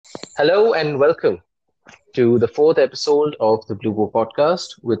Hello and welcome to the fourth episode of the Blue Bow podcast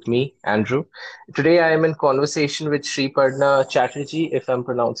with me, Andrew. Today I am in conversation with Shreeparna Chatterjee, if I'm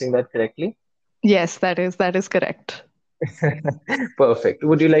pronouncing that correctly. Yes, that is correct. Perfect.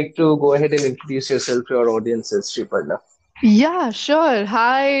 Would you like to go ahead and introduce yourself to our audiences, Shreeparna? Yeah, sure.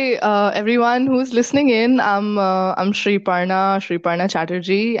 Hi, everyone who's listening in. I'm Shreeparna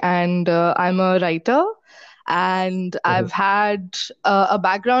Chatterjee, and I'm a writer. And Mhm. I've had a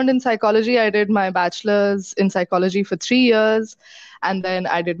background in psychology. I did my bachelor's in psychology for 3 years, and then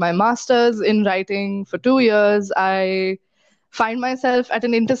I did my master's in writing for 2 years. I find myself at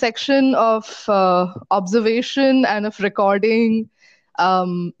an intersection of observation and of recording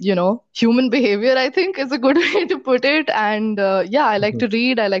human behavior, I think is a good way to put it. And yeah, I like Mhm. to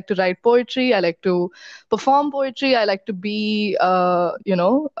read, I like to write poetry, I like to perform poetry, I like to be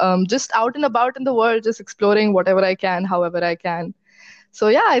just out and about in the world, just exploring whatever I can, however I can. So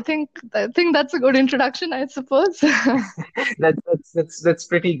yeah, I think that's a good introduction, I suppose. That's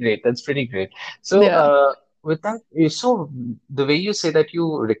pretty great. That's pretty great. So, Yeah. with that, the way you say that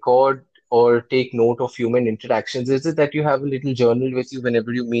you record or take note of human interactions, is it that you have a little journal with you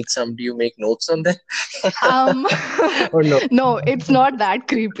whenever you meet somebody, you make notes on them, Um, or no? no, it's not that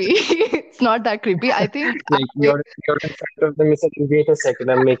creepy. It's not that creepy. I think Like you're in front of them, you said, "Wait a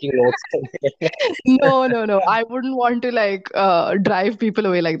second, I'm making notes." no. I wouldn't want to like drive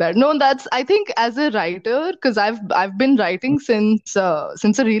people away like that. No, that's I think as a writer, because I've been writing since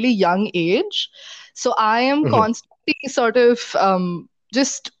a really young age, so I am Mhm. constantly sort of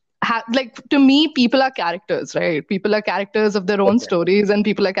just like to me, people are characters, right? People are characters of their own Okay. stories, and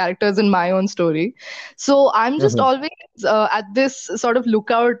people are characters in my own story. So I'm just Mhm. always at this sort of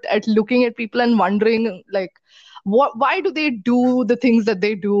lookout at looking at people and wondering like why do they do the things that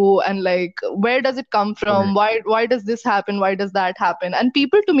they do, and like where does it come Right. from, why does this happen, why does that happen, and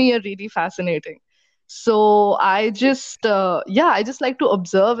people to me are really fascinating. So I just like to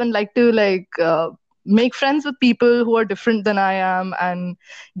observe and like to make friends with people who are different than I am and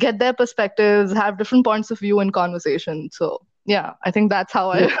get their perspectives, have different points of view in conversation. So yeah, I think that's how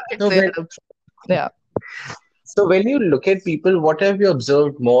I, No, I no, say when, that. Yeah. so when you look at people, what have you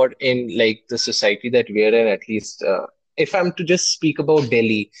observed more in like the society that we're in, at least if I'm to just speak about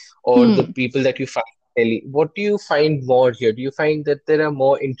Delhi or the Hmm. people that you find in Delhi, what do you find more here? Do you find that there are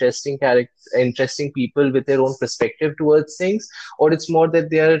more interesting people with their own perspective towards things, or it's more that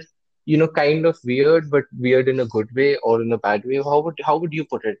they are, kind of weird, but weird in a good way or in a bad way? How would you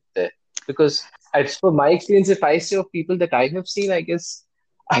put it there? Because as per my experience, if I say of people that I have seen, I guess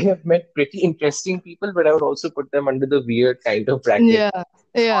I have met pretty interesting people, but I would also put them under the weird kind of bracket. Yeah.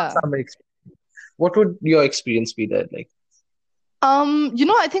 So Yeah. what would your experience be there like?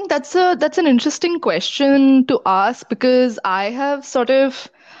 I think that's an interesting question to ask, because I have sort of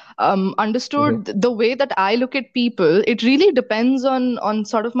Hmm. understood the way that I look at people. It really depends on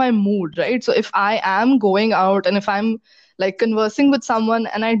sort of my mood, right? So if I am going out and if I'm like conversing with someone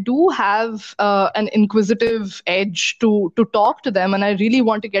and I do have an inquisitive edge to talk to them and I really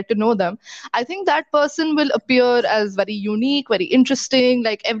want to get to know them, I think that person will appear as very unique, very interesting.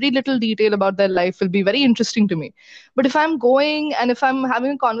 Like every little detail about their life will be very interesting to me. But if I'm going and if I'm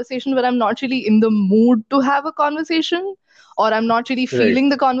having a conversation where I'm not really in the mood to have a conversation, or I'm not really Right. feeling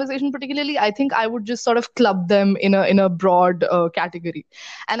the conversation particularly, I think I would just sort of club them in a broad category.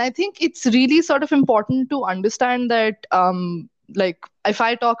 And I think it's really sort of important to understand that like if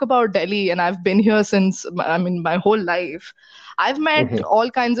I talk about Delhi, and I've been here since, I mean, my whole life, I've met Hmm. all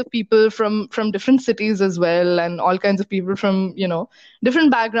kinds of people from different cities as well, and all kinds of people from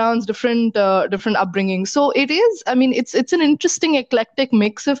different backgrounds, different upbringing. So it is, I mean, it's an interesting eclectic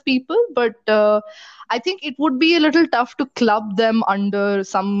mix of people, but I think it would be a little tough to club them under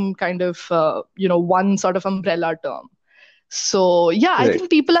some kind of one sort of umbrella term. So yeah, I Right. think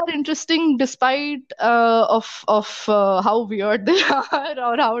people are interesting despite of how weird they are,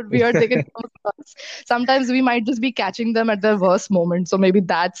 or how weird they can come across. Sometimes we might just be catching them at their worst moment, so maybe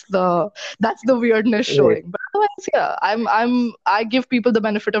that's the weirdness Right. showing. But otherwise, yeah, I give people the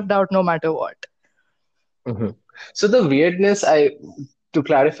benefit of doubt no matter what. Hmm. So the weirdness, to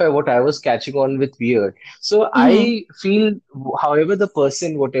clarify what I was catching on with weird. So Hmm. I feel, however the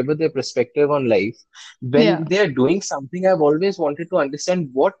person, whatever their perspective on life, Yeah. when they are doing something, I've always wanted to understand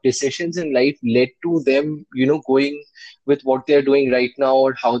what decisions in life led to them, going with what they're doing right now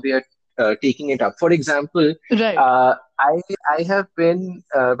or how they are taking it up. For example, Right. uh, I have been,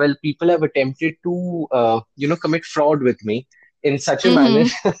 well, people have attempted to, commit fraud with me in such a manner.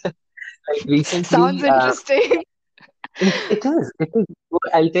 Hmm. Like Sounds recently, interesting. it is. It is.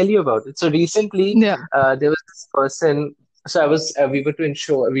 I'll tell you about it. So recently, Yeah. there was this person. so I was we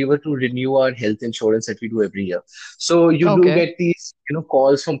were to renew our health insurance that we do every year. So you do Okay. get these,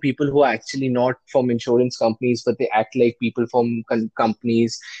 calls from people who are actually not from insurance companies, but they act like people from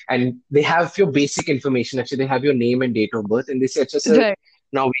companies, and they have your basic information. Actually, they have your name and date of birth, and they say, "Acha, sir, Right.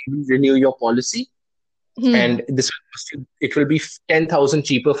 now we will renew your policy, Hmm. and this will cost you, it will be 10,000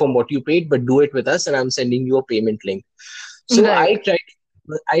 cheaper from what you paid, but do it with us, and I'm sending you a payment link." So Right.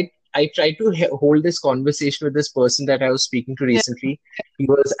 I tried to hold this conversation with this person that I was speaking to Yeah. recently. He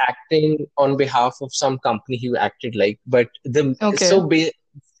was acting on behalf of some company he acted like, but Okay.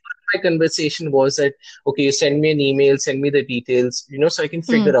 my conversation was that, okay, you send me an email, send me the details, so I can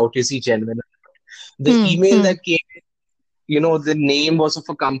Hmm. figure out, is he genuine? The Hmm. email Hmm. that came, the name was of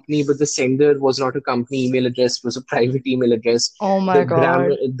a company, but the sender was not a company email address, it was a private email address. Oh my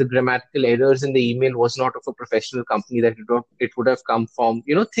God. The grammatical errors in the email was not of a professional company that it would have come from.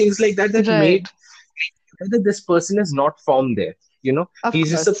 Things like that that made Right. that this person is not from there. Of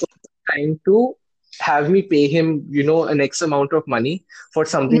He's just a course. person trying to have me pay him, an X amount of money for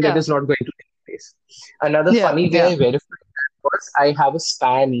something that Yeah. is not going to take place. Another Yeah. funny way Yeah. I verified that was I have a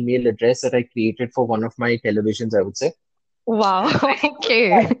spam email address that I created for one of my televisions, I would say. Wow.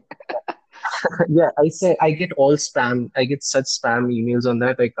 Okay. Yeah, I say I get all spam. I get such spam emails on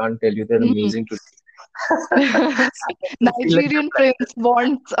that. I can't tell you. They're Hmm. amazing to I feel like Nigerian prince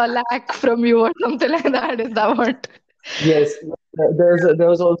wants a lakh from you or something like that. Is that what? yes. There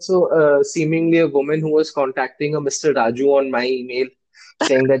was also seemingly a woman who was contacting a Mr. Raju on my email,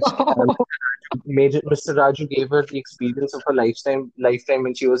 saying that Mr. Raju gave her the experience of a lifetime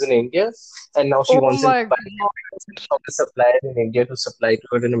when she was in India, and now she Oh wants an my God. from the supplier in India to supply to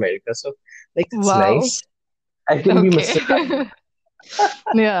her in America. So, like, that's Wow. nice. I can be Okay. Mr.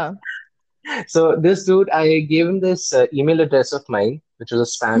 Yeah. So this dude, I gave him this email address of mine, which was a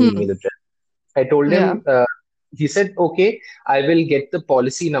spam Hmm. email address. I told Yeah. him, he said, okay, I will get the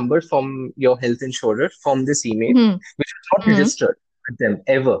policy number from your health insurer from this email, Hmm. which was not Hmm. registered with them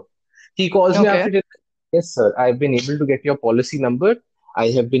ever. He calls me Okay. after it. Yes, sir, I've been able to get your policy number. I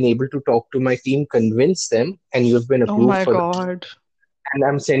have been able to talk to my team, convince them, and you've been Oh approved my for the. God. And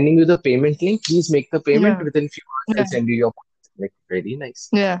I'm sending you the payment link. Please make the payment Yeah. within few hours. I'll Yeah. send you your policy. Like, very nice.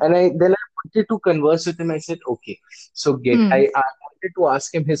 Yeah. And I wanted to converse with him. I said, okay. So Hmm. I wanted to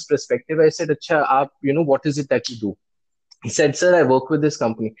ask him his perspective. I said, Acha, what is it that you do? He said, sir, I work with this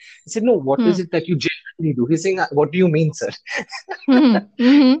company. I said, no, what Hmm. is it that you genuinely do? He's saying, what do you mean, sir? Hmm.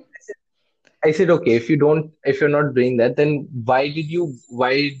 Hmm. I said, okay, if you're not doing that, then why do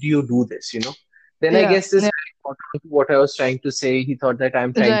you do this? Then I Yeah. guess this Yeah. guy caught on to what I was trying to say. He thought that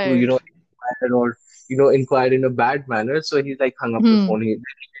I'm trying to, Right. inquire or, inquire in a bad manner. So he like hung up the Hmm. phone.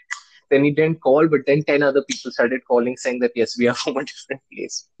 Then he didn't call, but then 10 other people started calling saying that, yes, we are from a different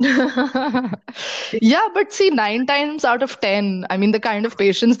place. Yeah, but see, 9 times out of 10, I mean, the kind of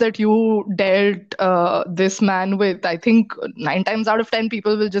patience that you dealt this man with, I think 9 times out of 10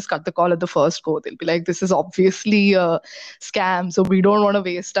 people will just cut the call at the first go. They'll be like, "This is obviously a scam, so we don't want to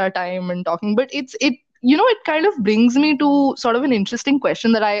waste our time in talking." But it kind of brings me to sort of an interesting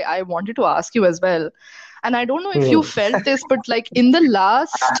question that I wanted to ask you as well. And I don't know if you Hmm. felt this, but like in the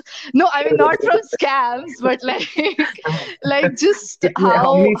last, no, I mean not from scams, but like like just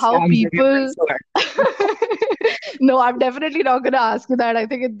How many how scams have you been people. so No, I'm definitely not going to ask you that. I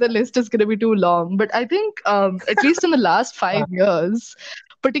think the list is going to be too long. But I think at least in the last 5 years,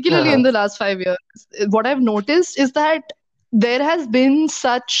 particularly in uh-huh. the last 5 years, what I've noticed is that there has been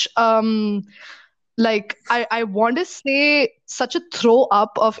such like I want to say such a throw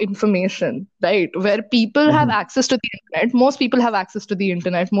up of information, right? Where people have Mhm. access to the internet. Most people have access to the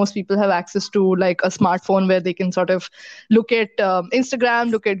internet. Most people have access to like a smartphone where they can sort of look at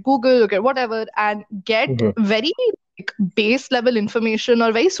Instagram, look at Google, look at whatever, and get Mhm. very like base level information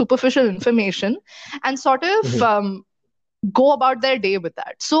or very superficial information, and sort of Mhm. go about their day with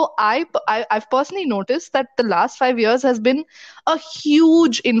that. So I've personally noticed that the last 5 years has been a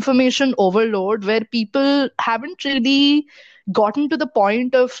huge information overload where people haven't really gotten to the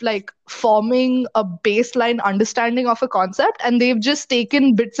point of like forming a baseline understanding of a concept, and they've just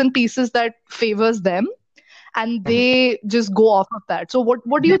taken bits and pieces that favors them, and Mhm. they just go off of that. So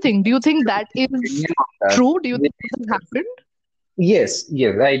what do you think? Do you think that is Opinion on that. true? Do you think that has happened? Yes,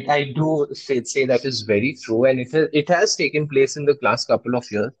 yes, I do say that is very true, and it has taken place in the last couple of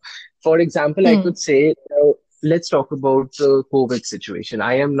years. For example, I Hmm. could say, let's talk about the COVID situation.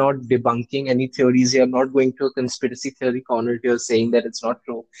 I am not debunking any theories here. I'm not going to a conspiracy theory corner here saying that it's not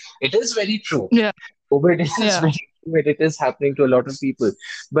true. It is very true. Yeah. COVID is Yeah. very true, and it is happening to a lot of people.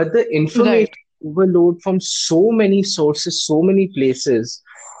 But the information Right. overload from so many sources, so many places,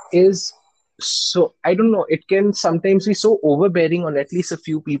 is so I don't know, it can sometimes be so overbearing on at least a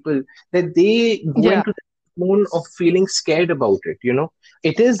few people that they go Yeah, into the zone of feeling scared about it, you know.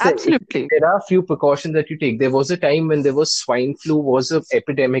 It is there. absolutely. There are a few precautions that you take. There was a time when there was swine flu was an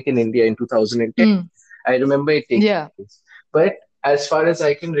epidemic in India in 2010. Mm, I remember it taking yeah, place. But as far as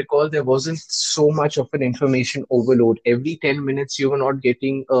I can recall, there wasn't so much of an information overload. Every 10 minutes, you were not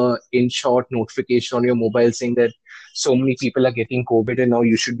getting a in short notification on your mobile saying that so many people are getting COVID and now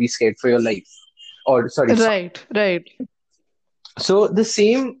you should be scared for your life. Or, sorry. right, right. So, the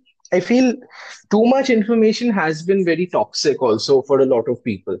same, I feel too much information has been very toxic also for a lot of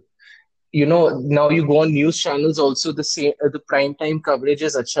people. You know, now you go on news channels also, the same, the prime time coverage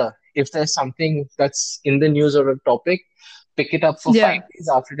is acha. If there's something that's in the news or a topic, pick it up for five Yeah, days.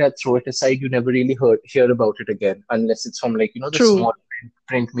 After that, throw it aside. You never really hear about it again, unless it's from, like, you know, the true. small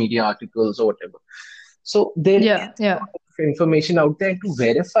print media articles or whatever. So there is Yeah, a yeah. lot of information out there. To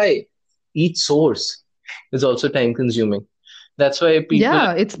verify each source is also time consuming. That's why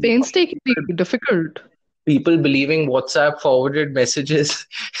Yeah, it's painstakingly difficult. people believing WhatsApp forwarded messages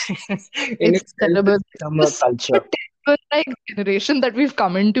in It's itself terrible. has become a It's such a culture. terrible like generation that we've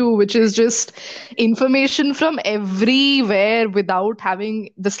come into, which is just information from everywhere without having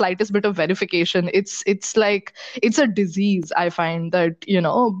the slightest bit of verification. It's like it's a disease. I find that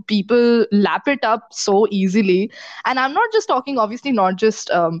people lap it up so easily, and I'm not just talking. Obviously, not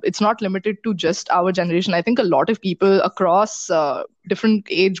just it's not limited to just our generation. I think a lot of people across different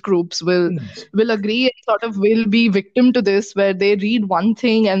age groups will agree and sort of will be victim to this, where they read one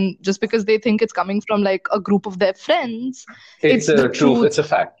thing and just because they think it's coming from like a group of their friends, It's it's the a truth, truth. it's a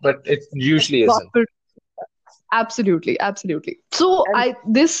fact, but it It's usually isn't. gospel. Absolutely, absolutely. So And I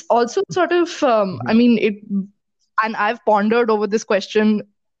this also sort of I Mhm. mean it, and I've pondered over this question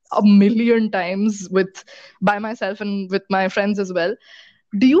a million times with by myself and with my friends as well.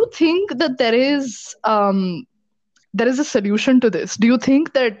 Do you think that there is a solution to this? Do you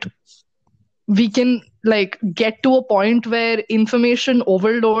think that we can like get to a point where information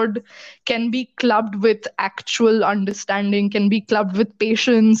overload can be clubbed with actual understanding, can be clubbed with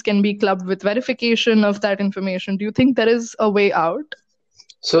patience, can be clubbed with verification of that information? Do you think there is a way out?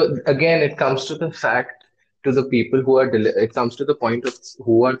 so again, it comes to the fact, to the people who are, it comes to the point of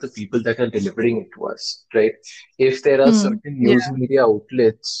who are the people that are delivering it to us, right? If there are Hmm. certain Yeah. news media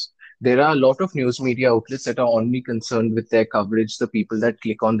outlets, there are a lot of news media outlets that are only concerned with their coverage, the people that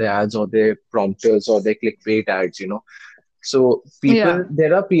click on their ads or their prompters or their clickbait ads, you know. So Yeah. people,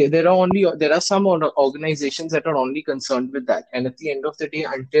 there are some organizations that are only concerned with that. And at the end of the day,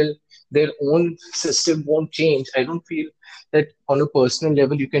 until their own system won't change, I don't feel that on a personal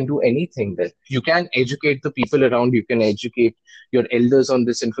level you can do anything there. You can educate the people around, you can educate your elders on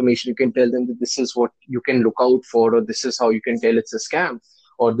this information, you can tell them that this is what you can look out for, or this is how you can tell it's a scam,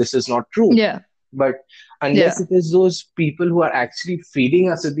 or this is not true. Yeah. But unless Yeah. it is those people who are actually feeding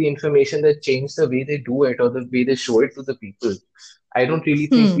us with the information that change the way they do it or the way they show it to the people, I don't really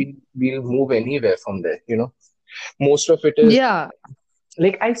think Hmm. we'll move anywhere from there. You know, most of it is Yeah.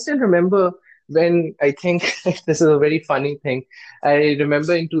 like I still remember when I think this is a very funny thing. I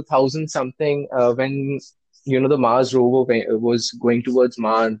remember in 2000 something when the Mars rover was going towards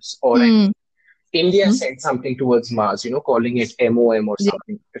Mars, or I Hmm. India sent something towards Mars, calling it MOM or Yeah.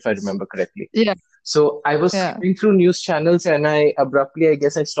 something, if I remember correctly. Yeah. So I was Yeah. skipping through news channels and I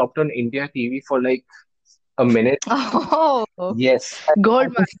guess I stopped on India TV for like a minute. Oh, Yes. And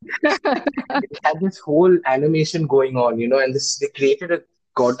gold mine. they had this whole animation going on, and they created a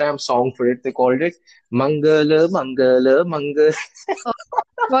goddamn song for it. They called it Mangala, Mangala, Mangala. Oh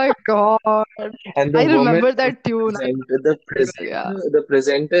my God. And the I woman remember was that the tune. I presenter, very well. Yeah. the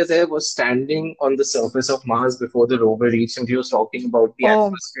presenter there was standing on the surface of Mars before the rover reached, and he was talking about the Oh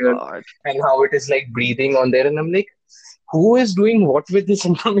atmosphere my God. and how it is like breathing on there. And I'm like, who is doing what with this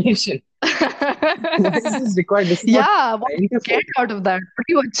information? Why is this required? This is not Yeah, what do trying to you get follow. out of that? What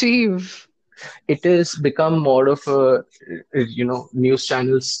do you achieve? It has become more of a, news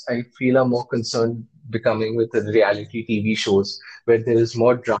channels, I feel, are more concerned becoming with the reality TV shows where there is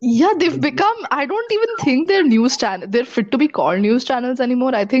more drama. Yeah, they've become, I don't even think they're news channel. They're fit to be called news channels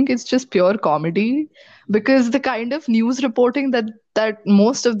anymore. I think it's just pure comedy because the kind of news reporting that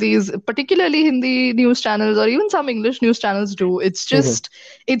most of these, particularly Hindi news channels or even some English news channels do, it's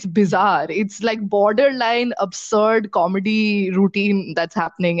bizarre. It's like borderline absurd comedy routine that's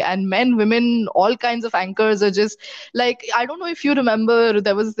happening. And men, women, all kinds of anchors are just like, I don't know if you remember,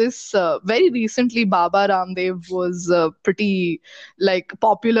 there was this very recently, Baba Ramdev was pretty like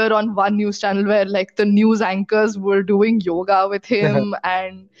popular on one news channel where like the news anchors were doing yoga with him,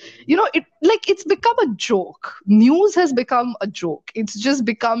 and it like it's become a joke. News has become a joke. joke. It's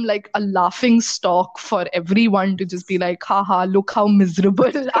just become like a laughing stock for everyone to just be like, haha, look how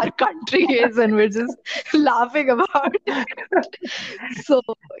miserable our country is, and we're just laughing about it. So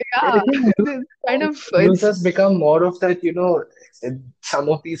And I yeah, think it's kind of news it's has become more of that, some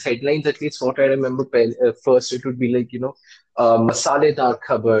of these headlines, at least what I remember, first it would be like, masaledar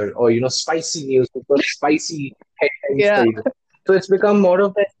khabar, or, spicy news, because spicy headlines. yeah, So it's become more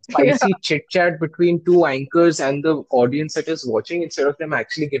of that yeah, spicy chit chat between two anchors and the audience that is watching, instead of them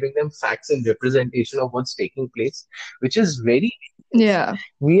actually giving them facts and representation of what's taking place, which is very. yeah.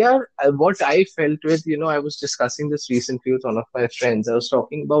 We are, what I felt with, I was discussing this recently with one of my friends. I was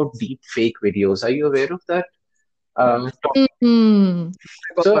talking about deep fake videos. Are you aware of that? Mm,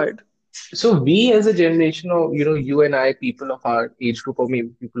 my So, God. so we as a generation of, you and I, people of our age group, or maybe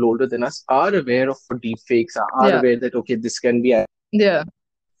people older than us, are aware of what deep fakes are Yeah, aware that, okay, this can be, yeah,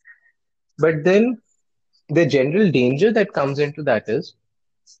 but then the general danger that comes into that is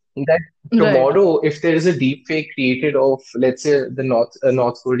that right. tomorrow, if there is a deep fake created of, let's say, the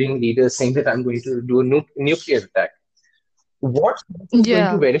North Korean leader saying that I'm going to do a nuclear attack, what source is going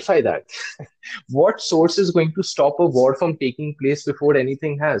to Yeah, verify that? What source is going to stop a war from taking place before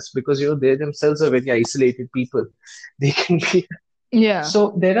anything has? Because they themselves are very isolated people. They can be. yeah,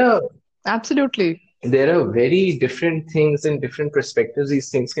 So absolutely. there are very different things and different perspectives these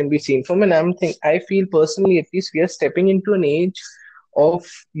things can be seen from. And I feel personally, at least, we are stepping into an age of,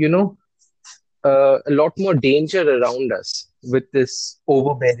 you know a lot more danger around us with this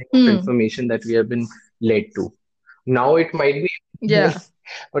overbearing of Mm, information that we have been led to. Now it might be, yeah.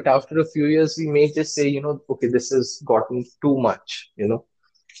 but after a few years, we may just say, okay, this has gotten too much.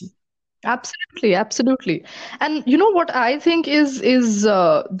 Absolutely, absolutely. And you know what I think is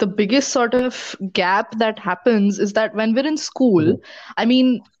the biggest sort of gap that happens is that when we're in school, Mhm, I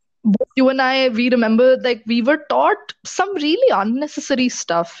mean, both you and I, we remember like we were taught some really unnecessary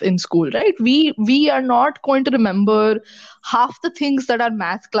stuff in school, right? We are not going to remember half the things that our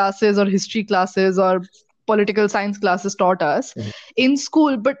math classes or history classes or political science classes taught us mhm, in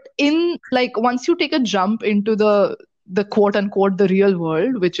school, but in like once you take a jump into the quote unquote the real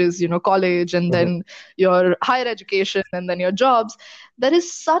world, which is college and mhm, then your higher education and then your jobs, there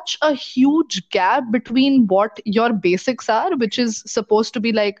is such a huge gap between what your basics are, which is supposed to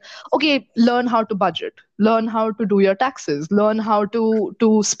be like, okay, learn how to budget, learn how to do your taxes, learn how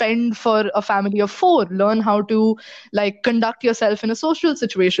to spend for a family of four, learn how to like conduct yourself in a social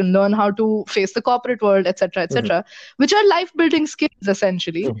situation, learn how to face the corporate world, etc., mhm, etc., which are life building skills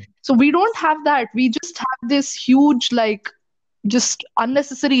essentially. mhm, So we don't have that. We just have this huge, like, just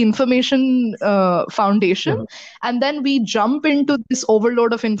unnecessary information foundation. mhm. And then we jump into this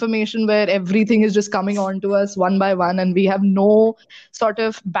overload of information where everything is just coming on to us one by one, and we have no sort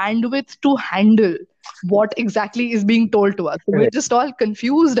of bandwidth to handle what exactly is being told to us. So we're Correct. just all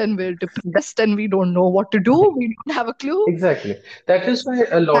confused and we're depressed and we don't know what to do. We don't have a clue. Exactly. That is why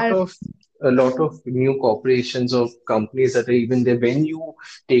a lot And of new corporations or companies that are even there, when you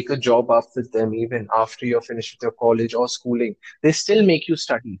take a job up with them, even after you're finished with your college or schooling, they still make you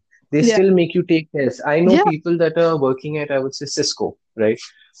study. They yeah, still make you take tests. I know yeah. people that are working at, I would say, Cisco, right?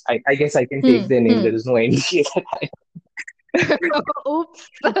 I guess I can take Hmm, their name. hmm. There is no NDA. Oops.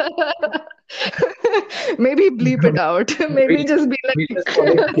 Maybe bleep it out. we Maybe just be we just call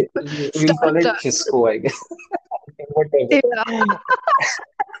like it we'll star call it star. Cisco, I guess. Whatever. Yeah,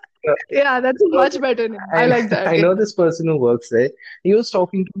 Uh, yeah, that's a much better name. I And like that. I Yeah, know this person who works there. He was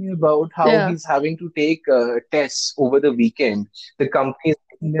talking to me about how yeah. he's having to take tests over the weekend. The company is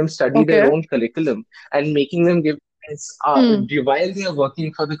making them study their Okay. own curriculum and making them give tests. Hmm. While they are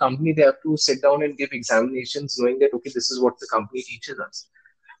working for the company, they have to sit down and give examinations, knowing that, okay, this is what the company teaches us.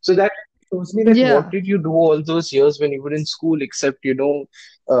 So that shows me that what Yeah, did you do all those years when you were in school, except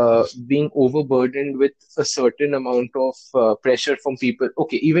being overburdened with a certain amount of pressure from people.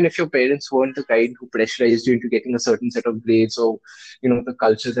 Okay, even if your parents weren't the kind who pressurized you into getting a certain set of grades, or the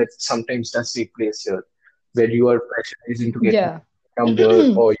culture that sometimes does take place here, where you are pressurized into getting yeah. number,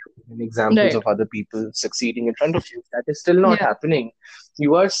 or you're given examples Right. of other people succeeding in front of you. That is still not Yeah, happening.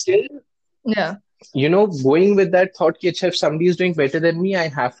 You are still yeah. going with that thought, that if somebody is doing better than me, I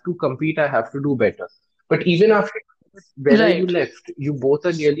have to compete, I have to do better. But even after, where are you Right. left? You both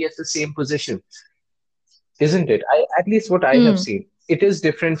are nearly at the same position, isn't it? At least what I have Hmm. seen. It is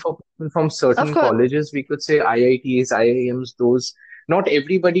different for people from Of certain course. colleges. We could say IITs, IIMs, those. Not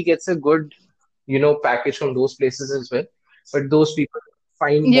everybody gets a good, package from those places as well. But those people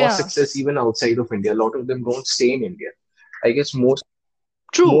find more Yeah. success even outside of India. A lot of them don't stay in India. I guess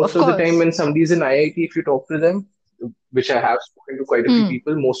True. most Of of the time course. when somebody's in IIT, if you talk to them, which I have spoken to quite a few Hmm.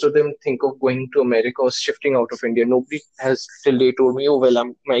 people, most of them think of going to America or shifting out of India. Nobody has till date told me, oh, well, I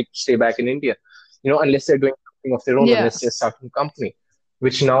might stay back in India, unless they're doing something of their own, Yeah. unless they're starting a company,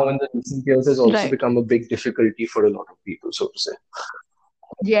 which now in the recent years has also Right. become a big difficulty for a lot of people, so to say.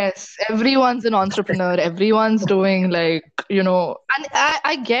 Yes, everyone's an entrepreneur. Everyone's doing like, and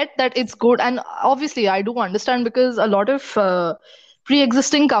I get that it's good. And obviously, I do understand because a lot of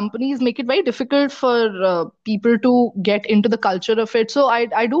pre-existing companies make it very difficult for people to get into the culture of it. So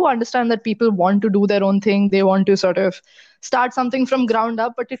I do understand that people want to do their own thing. They want to sort of start something from ground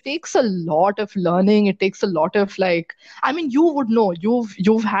up, but it takes a lot of learning. It takes a lot of like, I mean, you would know.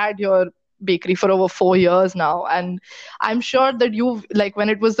 You've had your bakery for over 4 years now, and I'm sure that you like when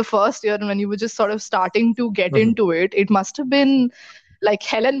it was the first year and when you were just sort of starting to get Mhm. into it, it must have been like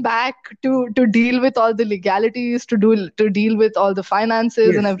hell and back to deal with all the legalities, to deal with all the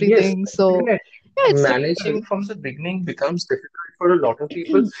finances and Yes, yes, everything. So definitely. yeah, it's Managing interesting. from the beginning becomes difficult for a lot of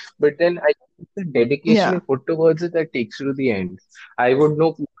people, but then I think the dedication Yeah, you put towards it that takes you to the end. I would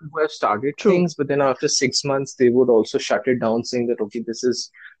know people who have started true. things, but then after 6 months, they would also shut it down, saying that, okay, this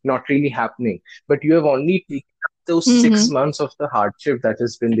is not really happening. But you have only taken up those six Hmm. months of the hardship that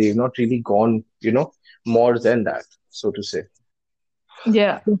has been there, not really gone, more than that, so to say.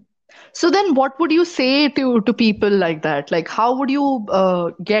 Yeah. So then what would you say to people like that? Like how would you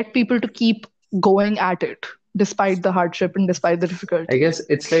get people to keep going at it despite the hardship and despite the I difficulty? guess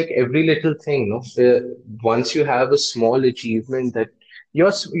it's like every little thing, no? Once you have a small achievement that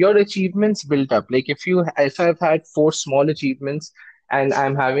your achievements built up. Like if I've had four small achievements and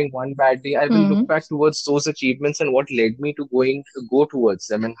I'm having one bad day, I will look Hmm. back towards those achievements and what led me to go towards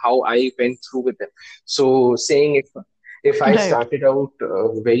them and how I went through with them. So saying if I Right. started out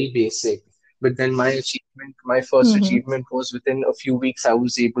very basic, but then my first Hmm. achievement was within a few weeks I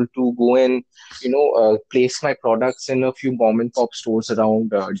was able to go and place my products in a few mom and pop stores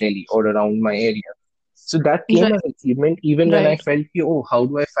around Delhi or around my area. So that came Right. as an achievement, even when I Right. felt, oh, how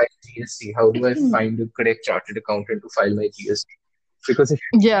do I file GST? How do I find a correct chartered accountant to file my GST? Because if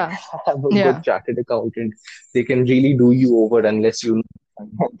Yeah. you have a good Yeah. chartered accountant, they can really do you over unless you know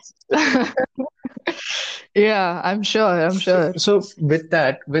finance. Yeah, I'm sure. I'm sure. So with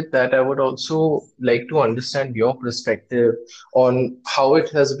that, I would also like to understand your perspective on how it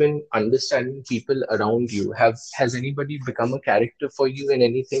has been understanding people around you. Has anybody become a character for you in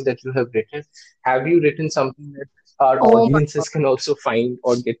anything that you have written? Have you written something that our Oh my audiences can also find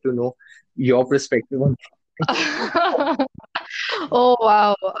or get to know your perspective on? God. Oh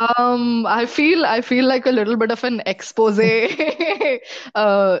wow. I feel like a little bit of an expose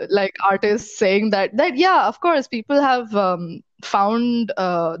like artist saying that yeah, of course people have found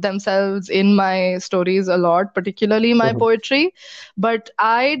themselves in my stories a lot, particularly my Mhm. poetry. But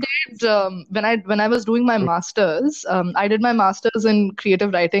I did when I was doing my masters, I did my masters in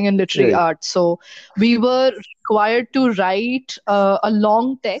creative writing and literary Right. art. So we were required to write a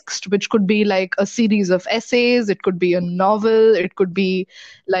long text, which could be like a series of essays, it could be a novel, it could be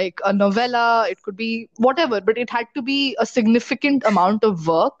like a novella, it could be whatever, but it had to be a significant amount of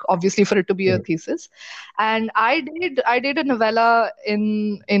work, obviously, for it to be a Mhm. thesis. And I did a novella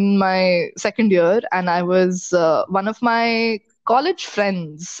in my second year, and I was one of my college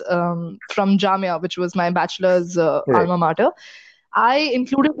friends from Jamia, which was my bachelor's Right. alma mater. I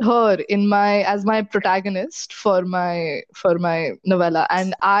included her in my as my protagonist for my novella,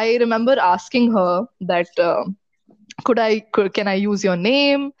 and I remember asking her that can I use your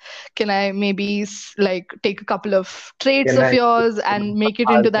name? Can I maybe like take a couple of traits Can of I yours and make it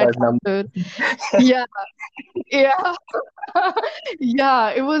ask into that that number? character? Yeah, yeah. Yeah,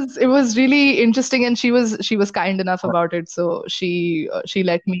 it was really interesting, and she was kind enough about it, so she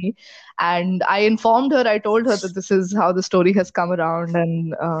let me. And I informed her, I told her that this is how the story has come around,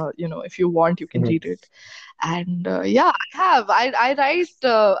 and if you want you can Mhm. read it. And yeah,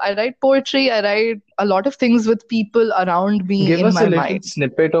 I write poetry, I write a lot of things with people around me Give in us a my little mind.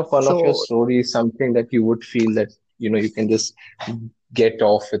 snippet of one of your So stories, something that you would feel that you can just get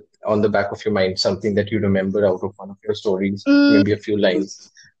off with on the back of your mind, something that you remember out of one of your stories, mm, maybe a few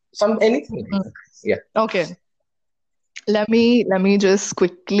lines, some anything like mm, that. Yeah. okay, let me just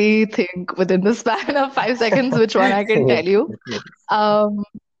quickly think within the span of 5 seconds which one I can Yeah. tell you. Um,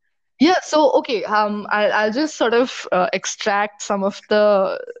 yeah, so okay, I'll just sort of extract some of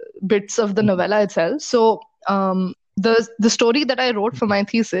the bits of the novella itself. So the story that I wrote for my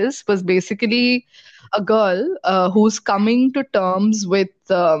thesis was basically a girl who's coming to terms with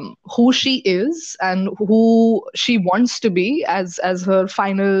who she is and who she wants to be as her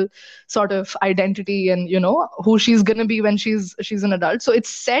final sort of identity, and who she's going to be when she's an adult. So it's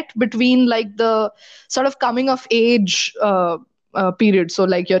set between like the sort of coming of age period, so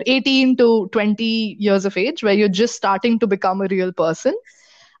like you're 18 to 20 years of age, where you're just starting to become a real person.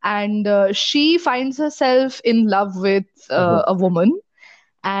 And she finds herself in love with Uh-huh. a woman,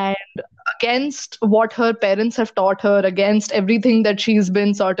 and against what her parents have taught her, against everything that she's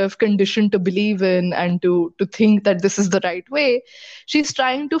been sort of conditioned to believe in and to think that this is the right way, she's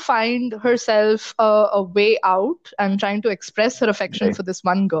trying to find herself a way out and trying to express her affection Right. for this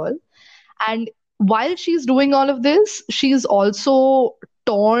one girl. And while she's doing all of this, she's also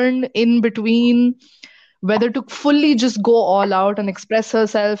torn in between whether to fully just go all out and express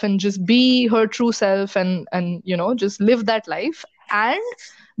herself and just be her true self and just live that life, and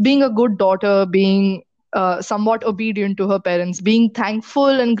being a good daughter, being somewhat obedient to her parents, being thankful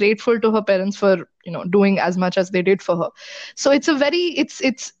and grateful to her parents for doing as much as they did for her. So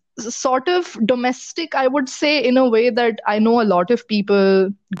it's sort of domestic, I would say, in a way that I know a lot of people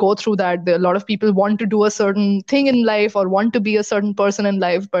go through that. A lot of people want to do a certain thing in life or want to be a certain person in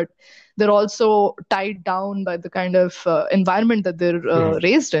life, but they're also tied down by the kind of environment that they're Mhm.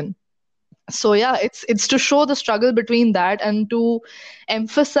 raised in. So yeah, it's to show the struggle between that and to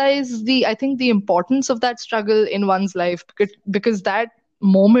emphasize the, I think, the importance of that struggle in one's life, because that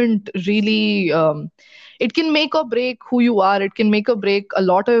moment really, it can make or break who you are. It can make or break a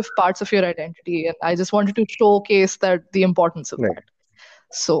lot of parts of your identity, and I just wanted to showcase that, the importance of Right. that.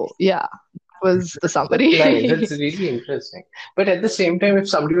 So yeah, that was the That's nice. That's summary. really interesting. But at the same time, if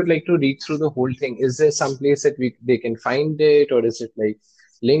somebody would like to read through the whole thing, is there some place that they can find it, or is it like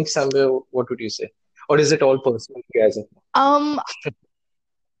linked somewhere? What would you say? Or is it all personal to you as of now? um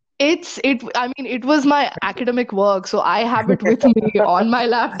I mean, it was my academic work, so I have it with me on my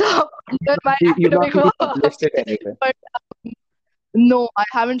laptop under my You've not academic really work. published it anywhere. But no, I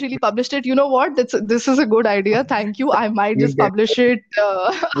haven't really published it. You know what? This is a good idea. Thank you. I might You just get publish it you.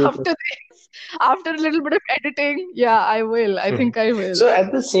 after this, after a little bit of editing. Yeah, I will. I Mhm. think I will. So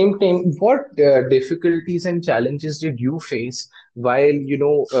at the same time, what difficulties and challenges did you face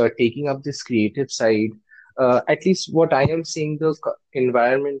while taking up this creative side? At least what I am seeing, the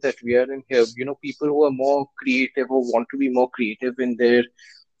environment that we are in here, people who are more creative or want to be more creative in their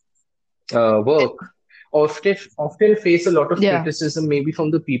work often face a lot of Yeah, criticism, maybe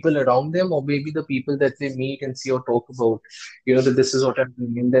from the people around them or maybe the people that they meet and see or talk about, that this is what I'm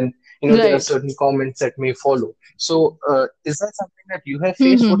doing, and then there are right. certain comments that may follow. So is that something that you have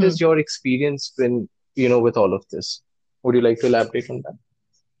faced? What Mm-hmm. is your experience when with all of this? Would you like to elaborate on that?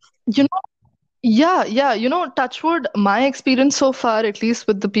 You know, yeah, yeah. Touchwood, my experience so far, at least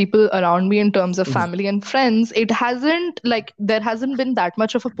with the people around me in terms of Mhm. family and friends, it hasn't like there hasn't been that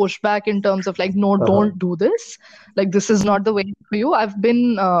much of a pushback in terms of like, no, Uh-huh. don't do this. Like, this is not the way for you. I've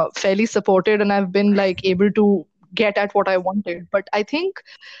been fairly supported and I've been like able to get at what I wanted. But I think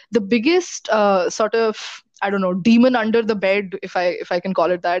the biggest sort of, I don't know, demon under the bed, if I can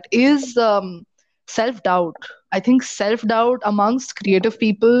call it that, is self doubt. I think self doubt amongst creative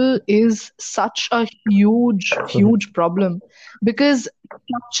people is such a huge, Mhm. huge problem, because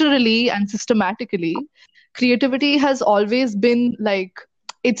structurally and systematically, creativity has always been like,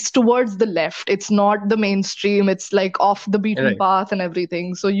 it's towards the left. It's not the mainstream. It's like off the beaten Right. path and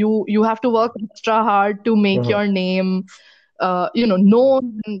everything. So you have to work extra hard to make Mhm. your name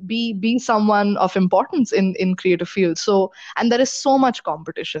known and be someone of importance in creative fields. So, and there is so much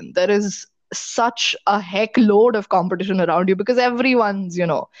competition. There is such a heck load of competition around you, because everyone's,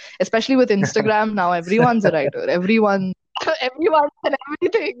 especially with Instagram now, everyone's a writer. Everyone everyone and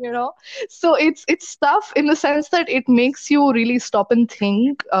everything. So it's tough in the sense that it makes you really stop and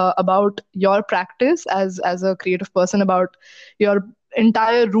think about your practice as a creative person, about your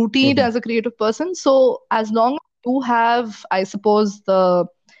entire routine Mhm. as a creative person. So as long you have, I suppose, the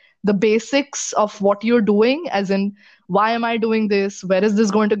basics of what you're doing, as in, why am I doing this? Where is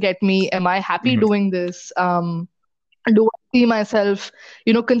this going to get me? Am I happy Mhm. doing this? Do I see myself,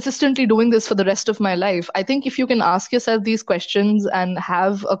 consistently doing this for the rest of my life? I think if you can ask yourself these questions and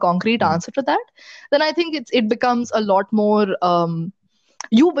have a concrete Mhm. answer to that, then I think it becomes a lot more.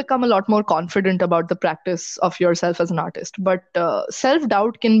 You become a lot more confident about the practice of yourself as an artist. But self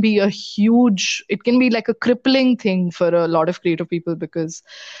doubt can be it can be like a crippling thing for a lot of creative people, because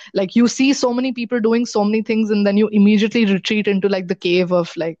like you see so many people doing so many things and then you immediately retreat into like the cave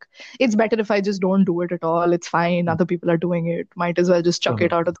of like, it's better if I just don't do it at all. It's fine. Other people are doing it. Might as well just chuck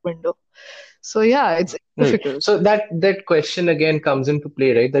it Mhm. out of the window. So yeah, it's Right. difficult. So that question again comes into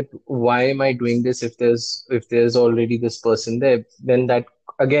play, right? That why am I doing this if there's already this person there? Then that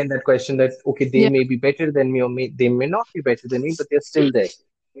again that question that okay, they Yeah, may be better than me or they may not be better than me, but they're still there.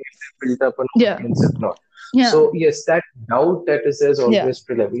 If they built up an yeah, audience, if not. yeah, So yes, that doubt that is there's yeah. always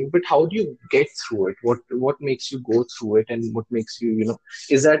prevalent. But how do you get through it? What makes you go through it, and what makes you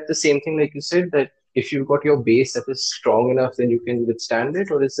is that the same thing like you said that if you've got your base that is strong enough, then you can withstand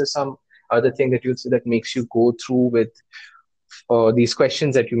it, or is there some other thing that you'd say that makes you go through with these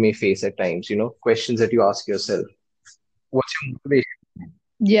questions that you may face at times, questions that you ask yourself? What's your motivation?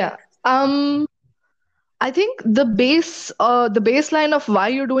 Yeah. Um, I think the baseline of why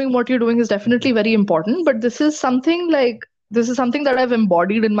you're doing what you're doing is definitely very important. But this is something that I've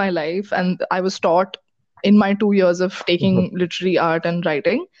embodied in my life, and I was taught in my 2 years of Mhm, taking literary art and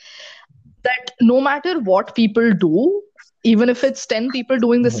writing, that no matter what people do, even if it's 10 people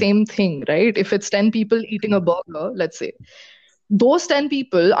doing the mhm, same thing, right? If it's 10 people eating a burger, let's say, those 10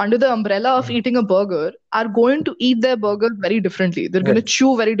 people under the umbrella of mhm. eating a burger are going to eat their burger very differently. They're going to Right.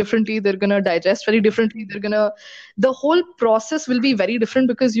 chew very differently. They're going to digest very differently. The whole process will be very different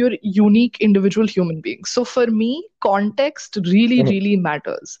because you're unique individual human beings. So for me, context really, Mhm, really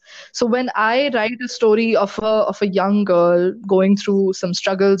matters. So when I write a story of a young girl going through some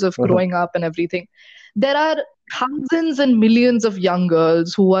struggles of mhm, growing up and everything, there are thousands and millions of young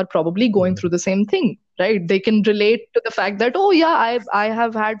girls who are probably going mhm, through the same thing, right? They can relate to the fact that, oh yeah, I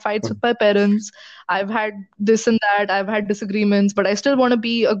have had fights with mhm, my parents, I've had this and that, I've had disagreements, but I still want to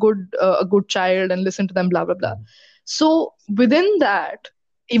be a good child and listen to them, blah blah blah. mhm. So within that,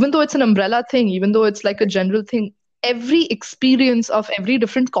 even though it's an umbrella thing, even though it's like a general thing, every experience of every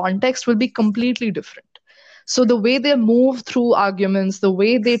different context will be completely different. So the way they move through arguments, the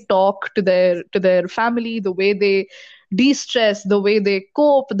way they talk to their family, the way they de-stress, the way they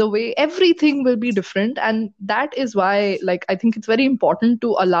cope, the way everything will be different. And that is why, like, I think it's very important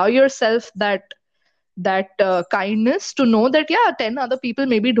to allow yourself that kindness to know that, yeah, 10 other people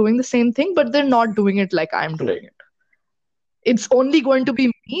may be doing the same thing, but they're not doing it like I'm doing Right. it. It's only going to be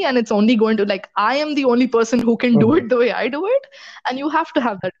me, and it's only going to, like, I am the only person who can do Mhm. it the way I do it. And you have to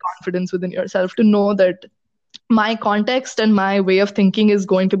have that confidence within yourself to know that my context and my way of thinking is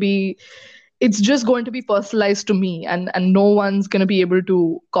going to be, it's just going to be personalized to me, and no one's going to be able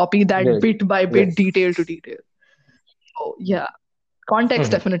to copy that Right. bit by Right. bit, detail to detail. So yeah,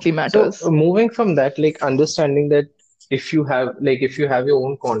 context Mhm. definitely So matters. moving from that, like understanding that if you have your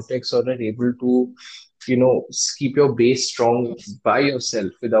own context or are able to, keep your base strong by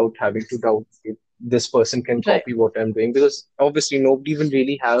yourself without having to doubt if this person can Right, copy what I'm doing, because obviously nobody will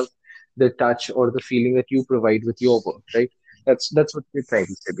really have the touch or the feeling that you provide with your work, right? That's what we're trying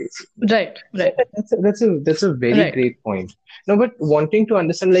to say basically. right, right, That's a very right. great point. No, but wanting to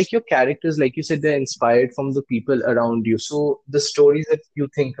understand, like your characters, like you said, they're inspired from the people around you. So the stories that you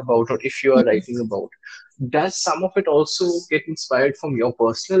think about, or if you are Mhm. writing about, does some of it also get inspired from your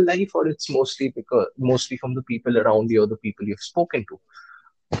personal life, or it's mostly from the people around you or the people you've spoken to?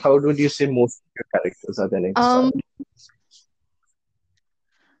 How would you say most of your characters are then um inspired?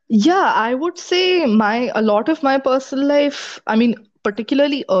 Yeah, I would say a lot of my personal life, I mean,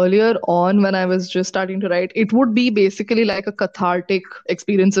 particularly earlier on when I was just starting to write, it would be basically like a cathartic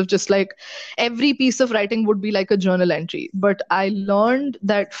experience of just like every piece of writing would be like a journal entry. But I learned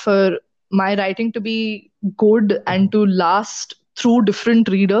that for my writing to be good and to last through different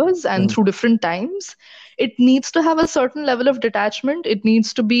readers and Mhm, through different times, it needs to have a certain level of detachment. It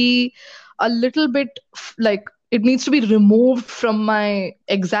needs to be a little bit like, it needs to be removed from my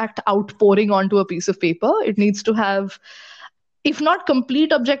exact outpouring onto a piece of paper. It needs to have, if not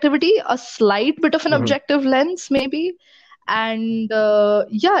complete objectivity, a slight bit of an mhm, objective lens, maybe. And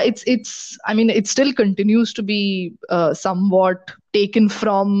yeah, it's. I mean, it still continues to be somewhat taken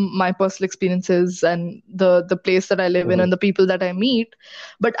from my personal experiences and the place that I live in mhm. and the people that I meet.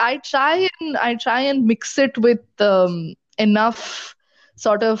 But I try and mix it with enough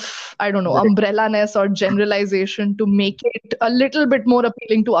sort of, I don't know, Right. umbrella-ness or generalization to make it a little bit more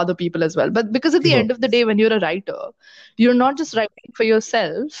appealing to other people as well. But because at the Mhm, end of the day, when you're a writer, you're not just writing for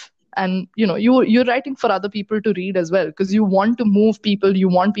yourself, and you're writing for other people to read as well, because you want to move people, you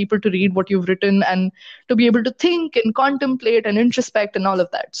want people to read what you've written and to be able to think and contemplate and introspect and all of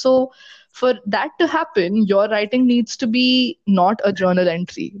that. So for that to happen, your writing needs to be not a journal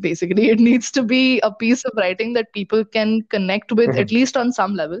entry. Basically, it needs to be a piece of writing that people can connect with, mhm. at least on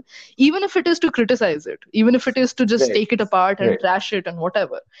some level, even if it is to criticize it, even if it is to just Right. take it apart and Right. trash it and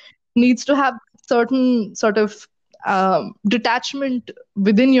whatever. It needs to have certain sort of, detachment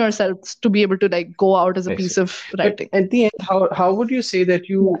within yourself to be able to like go out as a I see. piece of But writing. at the end, how would you say that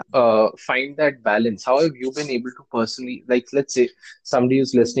Yeah. you find that balance? How have you been able to personally, like, let's say somebody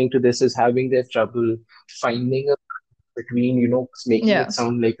who's listening to this is having their trouble finding a between, making Yeah. it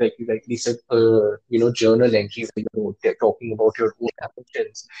sound like you rightly said, journal entry where they're talking about your own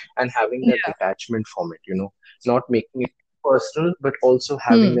emotions and having that Yeah. detachment from it, not making it personal, but also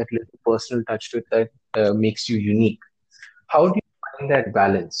having Hmm. that little personal touch to it that makes you unique. How do you find that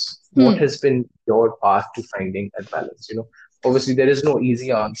balance? What Hmm. has been your path to finding that balance? Obviously there is no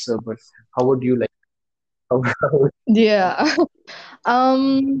easy answer, but how would you like? How, Yeah.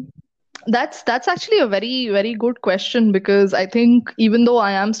 Um, that's actually a very, very good question, because I think even though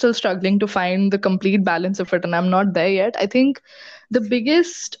I am still struggling to find the complete balance of it and I'm not there yet, I think the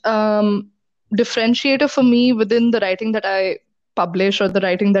biggest differentiator for me within the writing that I publish or the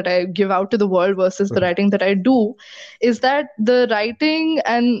writing that I give out to the world versus the writing that I do is that the writing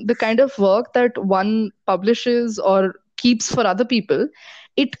and the kind of work that one publishes or keeps for other people,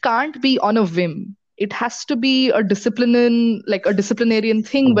 it can't be on a whim. It has to be a discipline, like a disciplinarian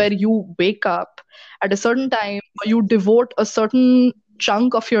thing where you wake up at a certain time or you devote a certain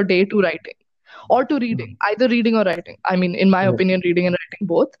chunk of your day to writing or to reading, either reading or writing. I mean, in my opinion, reading and writing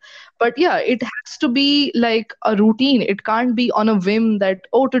both. But yeah, it has to be like a routine. It can't be on a whim that,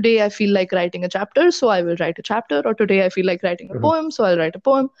 oh, today I feel like writing a chapter, so I will write a chapter, or today I feel like writing a poem, so I'll write a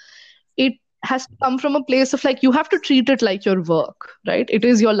poem. It has to come from a place of like, you have to treat it like your work, right? It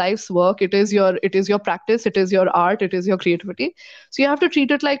is your life's work, it is your practice, it is your art, it is your creativity. So you have to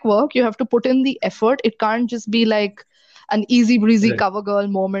treat it like work. You have to put in the effort. It can't just be like an easy breezy right. cover girl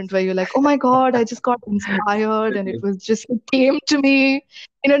moment where you're like, oh my god, I just got inspired and it Right. was just, it came to me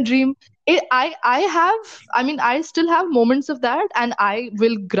in a dream. I mean, I still have moments of that, and I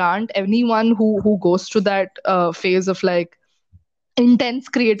will grant anyone who goes through that phase of like intense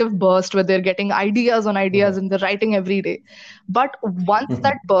creative burst where they're getting ideas on ideas and they're writing every day. But once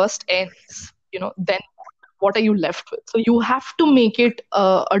that burst ends, then what are you left with? So you have to make it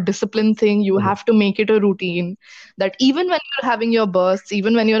a discipline thing. You have to make it a routine that even when you're having your bursts,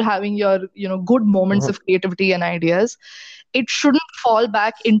 even when you're having your, good moments of creativity and ideas, it shouldn't fall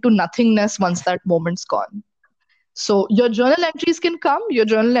back into nothingness once that moment's gone. So your journal entries can come. Your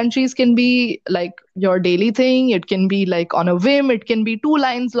journal entries can be like your daily thing. It can be like on a whim. It can be 2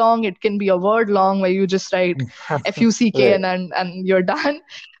 lines long. It can be a word long where you just write FUCK Right. and you're done.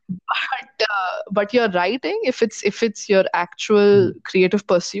 But your writing, if it's your actual creative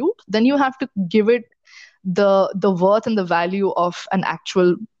pursuit, then you have to give it the worth and the value of an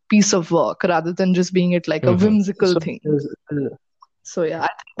actual piece of work rather than just being it like a whimsical So thing. So yeah, I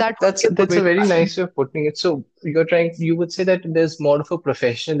think that would that's be a good that's way a to very balance. nice way of putting it. So you would say that there's more of a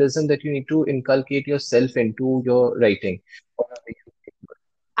professionalism that you need to inculcate yourself into your writing.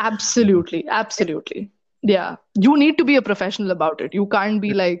 Absolutely, absolutely. Yeah, you need to be a professional about it. You can't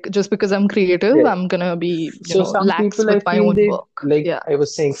be like, just because I'm creative, Right. I'm gonna be, So some lax people, I with my feel own they work. like Yeah, I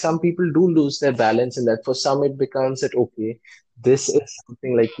was saying, some people do lose their balance in that. For some, it becomes that okay, this is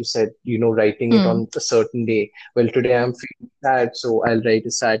something like you said, writing it hmm. on a certain day. Well, today I'm feeling sad, so I'll write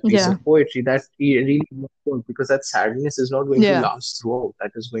a sad piece Yeah, of poetry. That really works out because that sadness is not going to yeah, last throughout.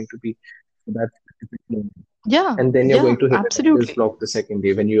 That is going to be that specific moment. yeah, And then you're yeah, going to hit a writer's absolutely. block the second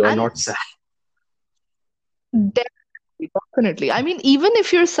day when you are And not sad. definitely, definitely. I mean, even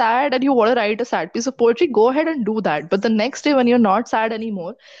if you're sad and you want to write a sad piece of poetry, go ahead and do that. But the next day, when you're not sad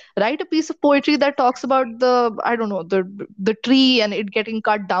anymore, write a piece of poetry that talks about I don't know, the tree and it getting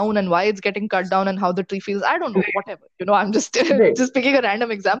cut down and why it's getting cut down and how the tree feels. I don't know, whatever. I'm just Right. just picking a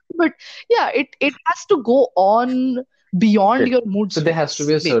random example. But yeah, it has to go on beyond Right. your mood So there has to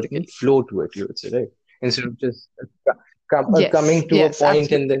be swings, a certain basically. flow to it, you would say, right? Instead of just Yes, coming to a yes,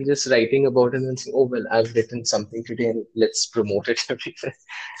 point and then absolutely. just writing about it and then saying, "Oh well, I've written something today and let's promote it everywhere."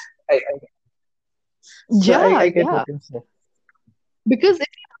 I Yeah, get what yeah. you're saying. Because if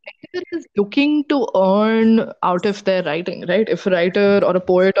a writer is looking to earn out of their writing, right? If a writer or a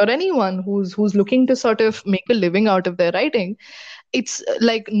poet or anyone who's looking to sort of make a living out of their writing, it's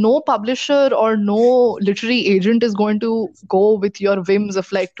like no publisher or no literary agent is going to go with your whims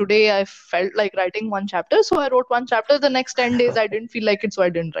of like, today I felt like writing one chapter, so I wrote one chapter. The next 10 days I didn't feel like it, so I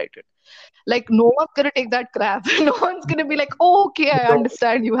didn't write it. Like no one's gonna take that crap. No one's gonna be like, oh, okay, I No,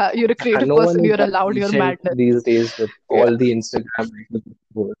 understand you're a creative no one person, is you're that allowed your patient madness. these days with Yeah. all the Instagram.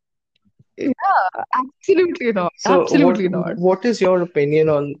 Yeah, absolutely not. So Absolutely not. what is your opinion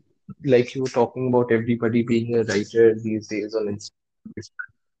on, like you were talking about everybody being a writer these days on Instagram?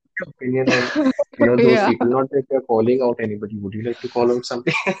 Your opinion on those Yeah. people? Not that you're calling out anybody. Would you like to call out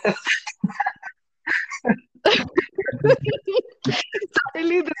something?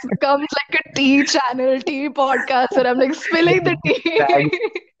 becomes like a tea channel, tea podcast, where I'm like spilling the Tag tea.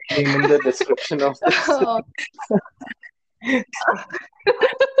 name in the description of this.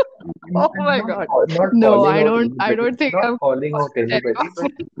 Oh I'm my not God. not No, calling out I anybody, don't think not I'm calling out anybody, but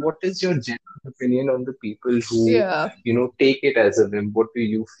anyone. what is your general opinion on the people who, Yeah. take it as a whim? What do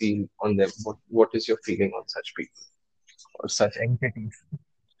you feel on them? What is your feeling on such people or such entities?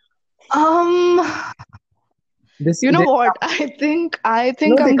 Um, This you know they what? come, I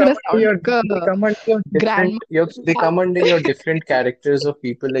think no, I'm gonna sound like they a come under your different grandma. they come under your different characters of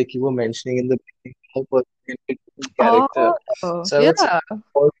people, like you were mentioning in the beginning, how person can be different character. Oh, So I would say yeah.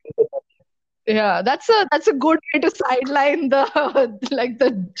 all Yeah, that's a good way to sideline the like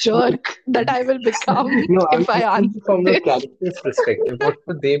the jerk that I will become no, I'm if I asking you answer from your this. character's perspective. What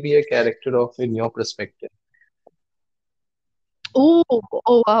would they be a character of in your perspective? Oh,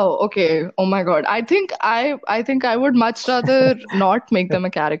 oh wow. Okay. Oh my God. I think I would much rather not make them a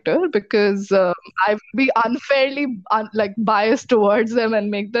character because I would be unfairly like biased towards them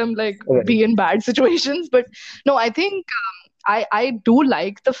and make them like Right. be in bad situations. But no, I think I do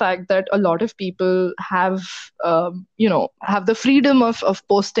like the fact that a lot of people have have the freedom of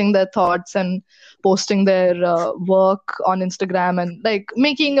posting their thoughts and posting their work on Instagram and like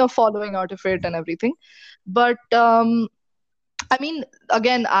making a following out of it and everything. But I mean,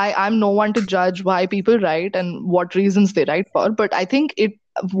 again, I'm no one to judge why people write and what reasons they write for, but I think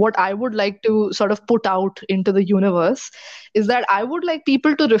what I would like to sort of put out into the universe is that I would like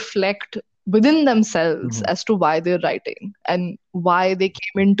people to reflect within themselves Mhm. as to why they're writing and why they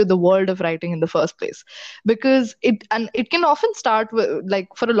came into the world of writing in the first place. Because it can often start with, like,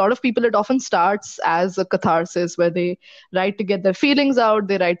 for a lot of people, it often starts as a catharsis where they write to get their feelings out,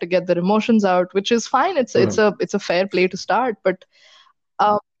 they write to get their emotions out, which is fine. Mhm. It's a fair play to start. But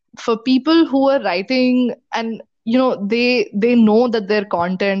um, for people who are writing and they know that their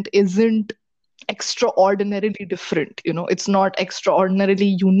content isn't extraordinarily different, it's not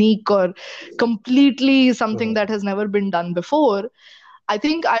extraordinarily unique or completely something Mhm. that has never been done before. I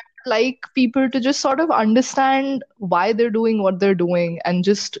think I would like people to just sort of understand why they're doing what they're doing and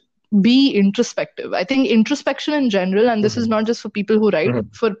just be introspective. I think introspection in general, and this is Mhm. not just for people who write,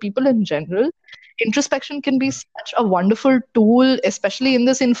 Mhm. for people in general, introspection can be such a wonderful tool, especially in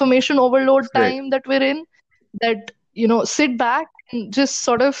this information overload Right. time that we're in, that sit back and just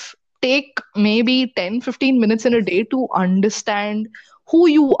sort of take maybe 10-15 minutes in a day to understand who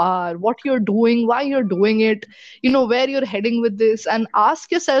you are, what you're doing, why you're doing it, where you're heading with this, and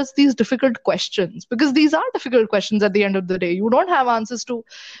ask yourselves these difficult questions, because these are difficult questions. At the end of the day, you don't have answers to,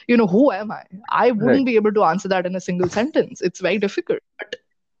 who am I Right. wouldn't be able to answer that in a single sentence. It's very difficult. But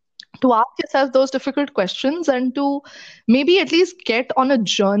to ask yourself those difficult questions and to maybe at least get on a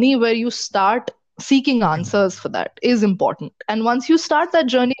journey where you start seeking answers for that is important. And once you start that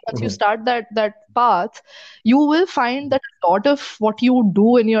journey, once you Mhm. start that path, you will find that a lot of what you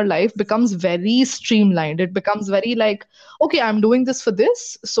do in your life becomes very streamlined. It becomes very like, okay, I'm doing this for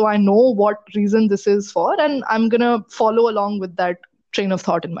this, so I know what reason this is for, and I'm going to follow along with that train of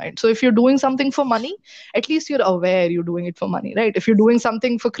thought in mind. So if you're doing something for money, at least you're aware you're doing it for money, right? If you're doing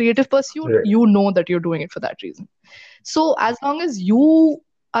something for creative pursuit, Right. you know that you're doing it for that reason. So as long as you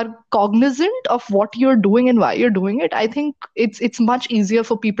are cognizant of what you're doing and why you're doing it, I think it's much easier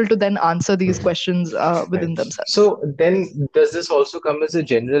for people to then answer these questions Right. within themselves. So then, does this also come as a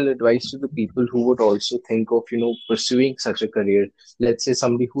general advice to the people who would also think of, pursuing such a career? Let's say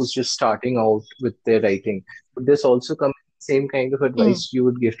somebody who's just starting out with their writing. Would this also come same kind of Mm, advice you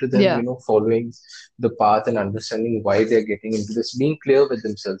would give to them, yeah. following the path and understanding why they're getting into this, being clear with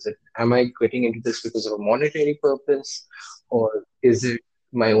themselves that am I getting into this because of a monetary purpose, or is it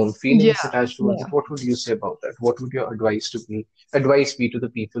my own feelings Yeah. attached towards it? Yeah. What would you say about that? What would your advice be to the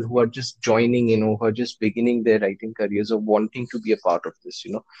people who are just joining, who are just beginning their writing careers or wanting to be a part of this,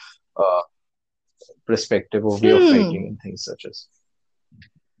 uh, perspective or way of Hmm. writing and things such as.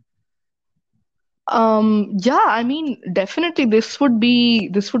 Yeah, I mean, definitely this would be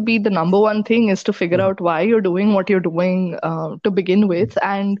the number one thing, is to figure Mhm. out why you're doing what you're doing to begin with.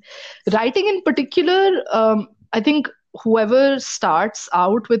 And writing in particular, I think whoever starts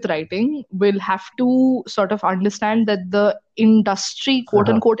out with writing will have to sort of understand that the industry, quote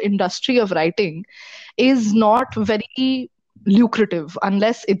Uh-huh. unquote, industry of writing is not very lucrative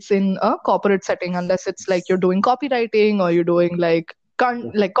unless it's in a corporate setting, unless it's like you're doing copywriting or you're doing like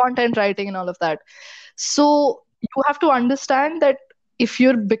like content writing and all of that. So you have to understand that if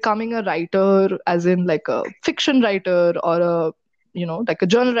you're becoming a writer, as in like a fiction writer or a like a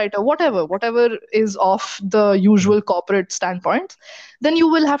journal writer, whatever is off the usual corporate standpoint, then you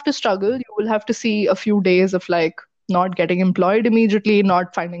will have to struggle. You will have to see a few days of like not getting employed immediately,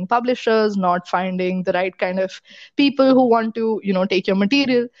 not finding publishers, not finding the right kind of people who want to, take your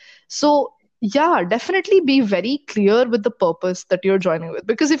material. So yeah, definitely be very clear with the purpose that you're joining with.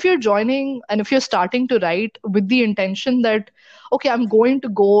 Because if you're joining and if you're starting to write with the intention that, okay, I'm going to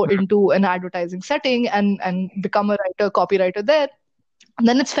go into an advertising setting and become a writer, copywriter there,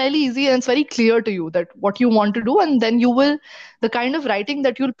 then it's fairly easy and it's very clear to you that what you want to do, and then you will, the kind of writing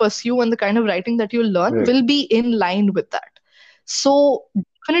that you'll pursue and the kind of writing that you'll learn Right. will be in line with that. So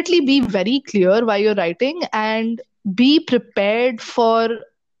definitely be very clear why you're writing, and be prepared for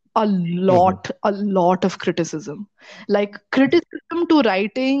a lot of criticism. Like, criticism to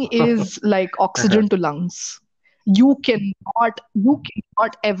writing is like Uh-huh. oxygen to lungs. You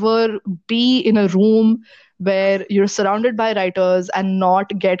cannot ever be in a room where you're surrounded by writers and not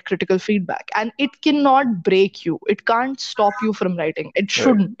get critical feedback. And it cannot break you. It can't stop you from writing. It Right.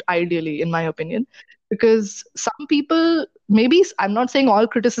 shouldn't, ideally, in my opinion. Because some people, maybe, I'm not saying all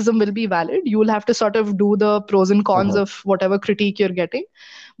criticism will be valid. You will have to sort of do the pros and cons Uh-huh. of whatever critique you're getting,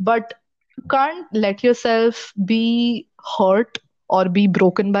 but you can't let yourself be hurt or be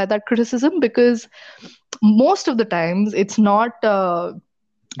broken by that criticism, because most of the times it's not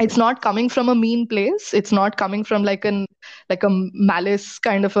coming from a mean place. It's not coming from like a malice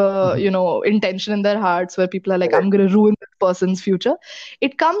kind of a, Mhm. intention in their hearts, where people are like, Right. I'm going to ruin this person's future.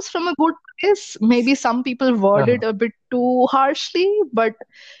 It comes from a good place. Maybe some people word Uh-huh. it a bit too harshly, but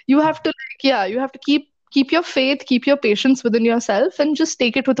you have to, like, yeah, you have to keep your faith, keep your patience within yourself, and just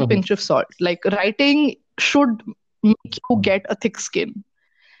take it with a Mhm. pinch of salt. Like, writing should make you get a thick skin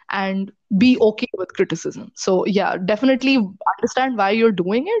and be okay with criticism. So yeah, definitely understand why you're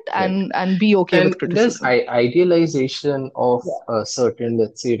doing it, Right. and be okay And with there's criticism. idealization of Yeah. certain,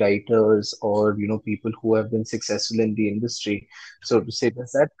 let's say, writers or people who have been successful in the industry. So to say,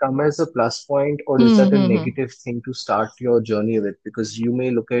 does that come as a plus point, or is that a Mm-hmm. negative thing to start your journey with? Because you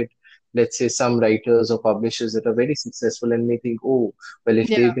may look at, let's say, some writers or publishers that are very successful and may think, oh, well, if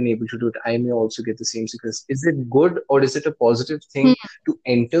Yeah. they've been able to do it, I may also get the same success. Is it good, or is it a positive Hmm. thing to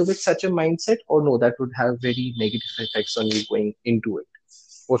enter with such a mindset, or no, that would have very negative effects on you going into it?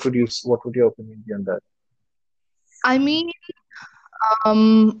 What would your opinion be on that? I mean,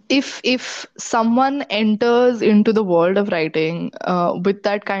 if someone enters into the world of writing with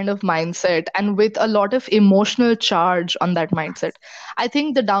that kind of mindset and with a lot of emotional charge on that mindset, I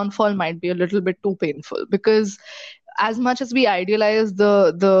think the downfall might be a little bit too painful. Because as much as we idealize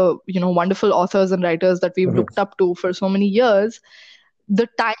the wonderful authors and writers that we've Mhm. looked up to for so many years, the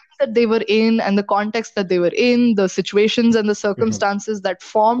time that they were in and the context that they were in, the situations and the Mhm. circumstances that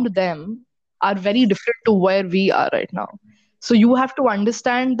formed them are very different to where we are right now. So you have to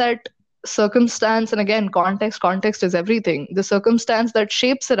understand that circumstance, and again, context is everything. The circumstance that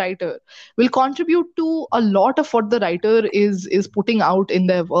shapes a writer will contribute to a lot of what the writer is putting out in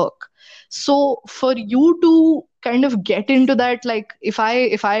their work. So for you to kind of get into that, like, if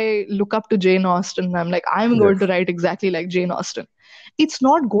I look up to Jane Austen, I'm like, I'm Right. going to write exactly like Jane Austen. It's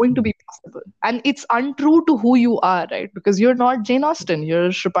not going to be possible, and it's untrue to who you are, right? Because you're not Jane Austen, you're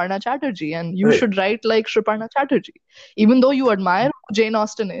Shreeparna Chatterjee, and you Right. should write like Shreeparna Chatterjee. Even though you admire who Jane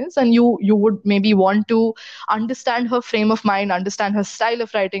Austen is, and you would maybe want to understand her frame of mind, understand her style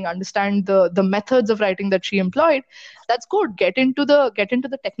of writing, understand the methods of writing that she employed, that's good. Get into the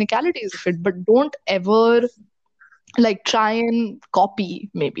technicalities of it, but don't ever like try and copy,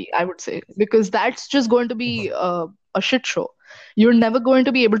 maybe, I would say, because that's just going to be Mhm. a shit show. You're never going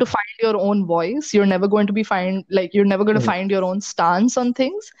to be able to find your own voice. You're never going to Mhm. find your own stance on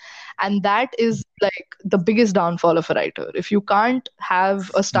things. And that is like the biggest downfall of a writer. If you can't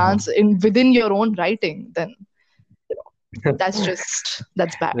have a stance Mhm. in within your own writing, then you know,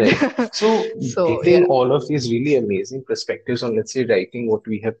 that's bad. Right. So, So getting yeah. all of these really amazing perspectives on, let's say, writing, what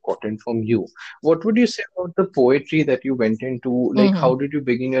we have gotten from you, what would you say about the poetry that you went into? Like, Hmm. how did you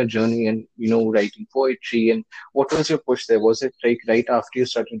begin your journey and, writing poetry? And what was your push there? Was it like right after you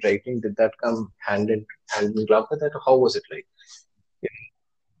started writing? Did that come hand in glove with that? Or how was it like?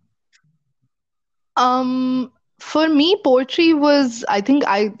 For me, poetry was, I think,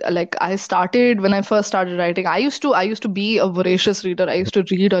 I started when I first started writing. I used to be a voracious reader. I used to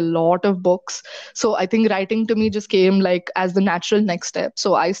read a lot of books. So I think writing to me just came like as the natural next step.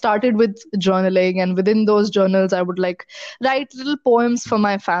 So I started with journaling, and within those journals, I would like write little poems for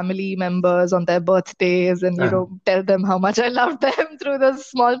my family members on their birthdays, and Uh-huh. tell them how much I loved them through those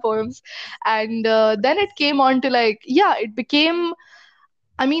small poems. And then it came on to, like, yeah, it became,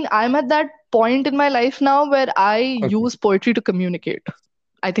 I mean, I'm at that point in my life now where I Okay. use poetry to communicate.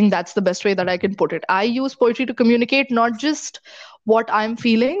 I think that's the best way that I can put it. I use poetry to communicate not just what I'm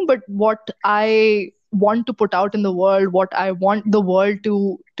feeling, but what I want to put out in the world, what I want the world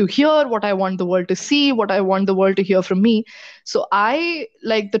to hear, what I want the world to see, what I want the world to hear from me. So I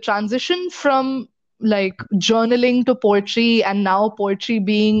like the transition from like journaling to poetry, and now poetry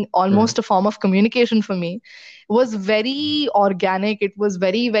being Mhm. almost a form of communication for me, was very organic. It was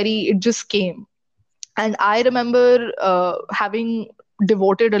very, it just came. And I remember having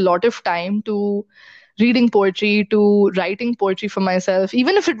devoted a lot of time to reading poetry, to writing poetry for myself.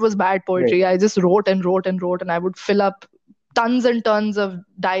 Even if it was bad Right. poetry, I just wrote and wrote and wrote, and I would fill up tons and tons of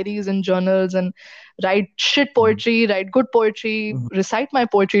diaries and journals and write shit Mhm. poetry, write good poetry, Mhm. recite my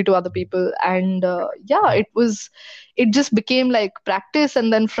poetry to other people. And yeah, it just became like practice.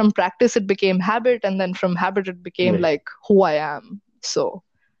 And then from practice, it became habit. And then from habit, it became Right. like who I am. So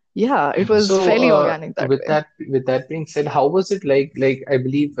yeah, it was So, fairly organic that way. with that being said, how was it like? Like, I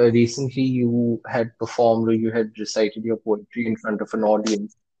believe recently you had performed or you had recited your poetry in front of an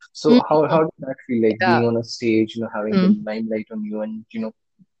audience. So, Mhm. how did that feel like Yeah. being on a stage, having the Mm. limelight on you, and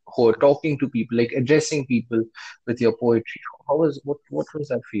who are talking to people, like addressing people with your poetry? What was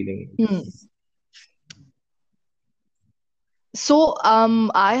that feeling? Mm. So,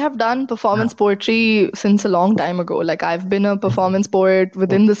 I have done performance poetry since a long time ago. Like, I've been a performance poet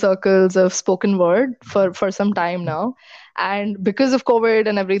within the circles of spoken word for some time now. And because of COVID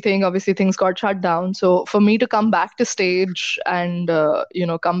and everything, obviously things got shut down. So, for me to come back to stage and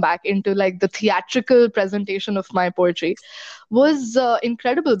come back into like the theatrical presentation of my poetry was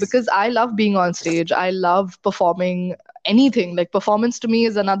incredible, because I love being on stage. I love performing anything. Like, performance to me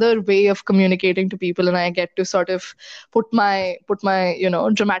is another way of communicating to people, and I get to sort of put my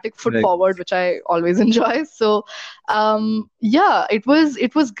dramatic foot Right. forward, which I always enjoy. So yeah, it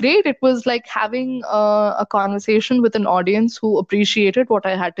was great. It was like having a conversation with an audience who appreciated what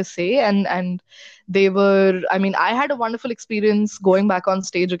I had to say. And they were, I mean, I had a wonderful experience going back on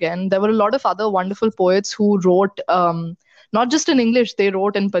stage again. There were a lot of other wonderful poets who wrote not just in English. They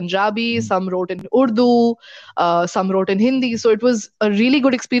wrote in Punjabi, some wrote in Urdu, some wrote in Hindi. So it was a really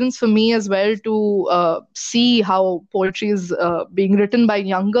good experience for me as well to see how poetry is being written by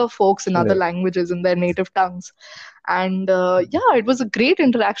younger folks in other Right. languages, in their native tongues. And yeah, it was a great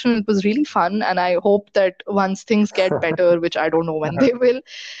interaction. It was really fun. And I hope that once things get better, which I don't know when they will,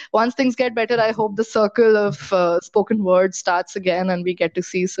 once things get better, I hope the circle of spoken word starts again, and we get to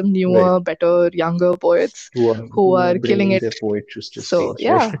see some Right. newer, better, younger poets who Who are are killing bringing it. their poetry to So stage,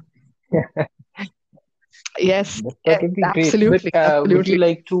 right? yeah, yes, That yes, would be great. But absolutely, would you absolutely.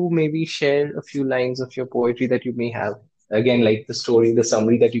 like to maybe share a few lines of your poetry that you may have? Again, like the story, the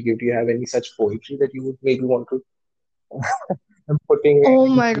summary that you give. Do you have any such poetry that you would maybe want to? I'm putting Oh it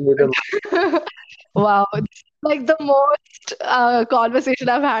my into the. God. Wow. This is like the most conversation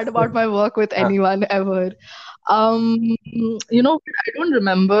I've had about my work with Uh, anyone ever. I don't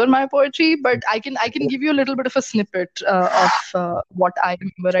remember my poetry, but I can give you a little bit of a snippet of what I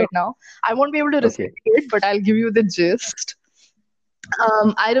remember sure. right now. I won't be able to recite Okay. it, but I'll give you the gist.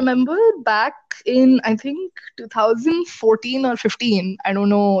 I remember back in, I think, 2014 or 15. I don't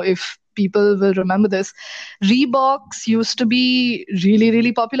know if people will remember this. Reeboks used to be really,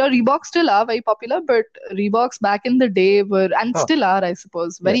 really popular. Reeboks still are very popular, but Reeboks back in the day were, and Huh. still are, I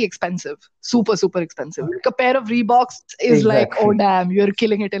suppose, Yeah. very expensive. Super, super expensive. Like a pair of Reeboks is like, oh, Exactly. damn, you're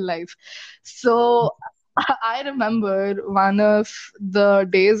killing it in life. So I remember one of the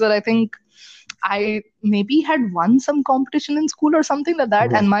days that I think I maybe had won some competition in school or something like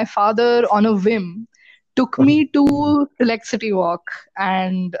that. Mhm. And my father, on a whim, took me to Select City Walk.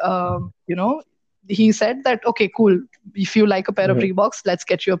 And, he said that, okay, cool. If you like a pair of Mhm. Reeboks, let's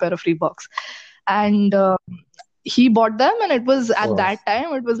get you a pair of Reeboks. And he bought them. And it was at Wow. that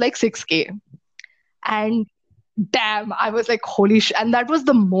time, it was like 6K. And damn, I was like, holy sh! And that was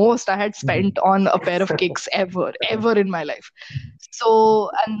the most I had Mhm. spent on a pair of kicks ever, ever in my life. So,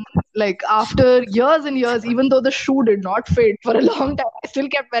 and like after years and years, even though the shoe did not fit for a long time, I still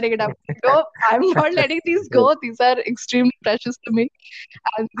kept wearing it. I'm like, no, I'm not letting these Right. go. These are extremely precious to me.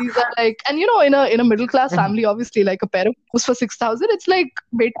 And these are like, and in a middle class Mhm. family, obviously, like a pair of shoes for 6,000, it's like,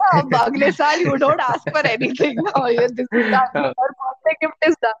 beta, ab agle saal you don't ask for anything. Oh, yeah, this is done. Uh, Your birthday gift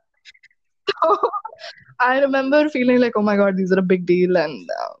is done. I remember feeling like, oh my God, these are a big deal and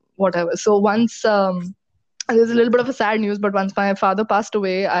whatever. So once, there's a little bit of a sad news, but once my father passed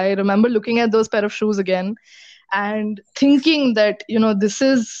away, I remember looking at those pair of shoes again and thinking that,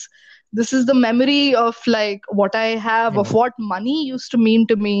 this is the memory of like what I have, of mhm. what money used to mean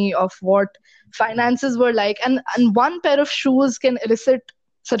to me, of what finances were like. And one pair of shoes can elicit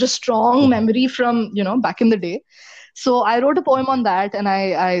such a strong Mhm. memory from, back in the day. So I wrote a poem on that, and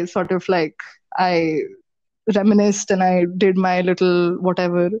I sort of like I reminisced and I did my little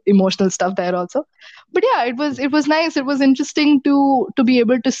whatever emotional stuff there also. But yeah, it was nice. It was interesting to be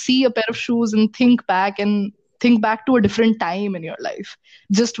able to see a pair of shoes and think back to a different time in your life,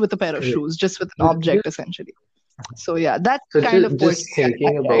 just with a pair of shoes, just with an object essentially. So yeah, that's So the kind of just poetry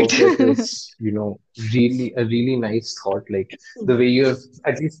thinking I about it write. is, really a really nice thought. Like the way you have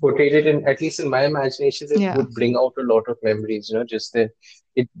at least portrayed it, and at least in my imagination, it Yeah. would bring out a lot of memories. Just the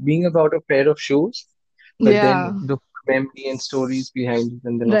it being about a pair of shoes, but then Yeah. the memory and stories behind it,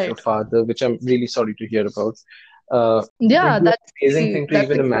 and then of your Right. father, which I'm really sorry to hear about. Would Yeah, be an amazing thing to that's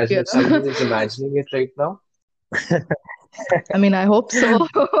even imagine exactly if somebody it. is imagining it right now. I mean, I hope so.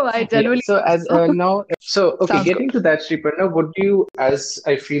 I Yeah. genuinely So hope as so. now, so okay, Sounds good. getting to that, Shreeparna, would you, as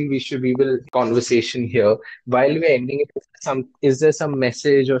I feel we will conversation here while we're ending it, is there some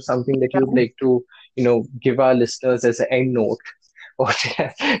message or something that you'd like to, give our listeners as an end note? Or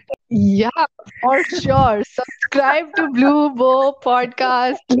Yeah, for sure. Subscribe to Blue Bow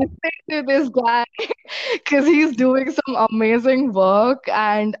podcast. Listen to this guy because he's doing some amazing work.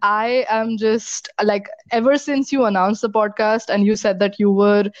 And I am just like, ever since you announced the podcast and you said that you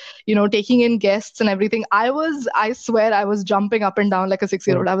were, taking in guests and everything, I swear, I was jumping up and down like a 6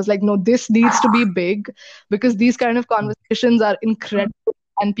 year old. I was like, no, this needs to be big because these kind of conversations are incredible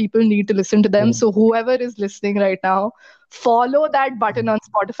and people need to listen to them. So, whoever is listening right now, follow that button on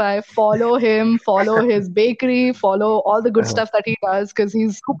Spotify, follow him, follow his bakery, follow all the good stuff that he does because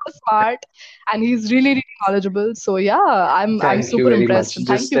he's super smart and he's really, really knowledgeable. So yeah, I'm thank you super very much. impressed and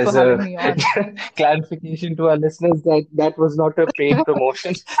thank Just you for as a having me on. clarification to our listeners that that was not a paid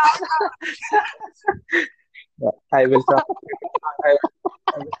promotion. Yeah, I, I will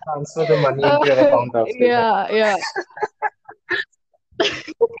transfer the money into your account after that. Yeah, yeah.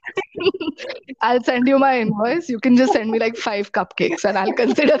 I'll send you my invoice. You can just send me like 5 cupcakes and I'll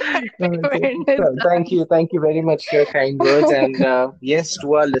consider that payment. Is Thank you very much for your kind words. And yes,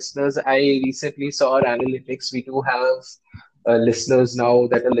 to our listeners, I recently saw our analytics. We do have listeners now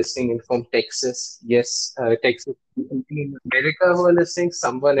that are listening in from Texas. Yes, Texas, people in America who are listening.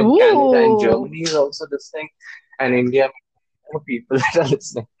 Someone in Canada and Ooh, Germany is also listening, and India, more people that are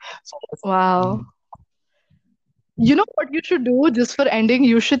listening. So, wow. You know what you should do just for ending?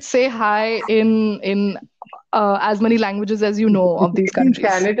 You should say hi in as many languages as you know if of these in countries.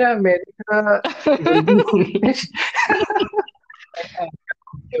 Canada, America will be English.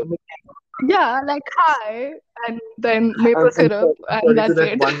 Germany. Yeah, like hi, and then maple I'm syrup, and sorry to that's that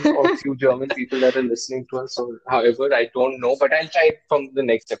it. one or few German people that are listening to us. So, however, I don't know, but I'll try it from the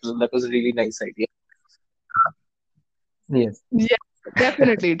next episode. That was a really nice idea. Yes. Yeah,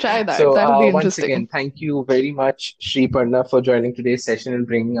 definitely try that. So, That'll be once again, interesting. thank you very much, Shri Parna, for joining today's session and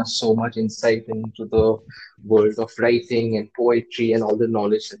bringing us so much insight into the world of writing and poetry and all the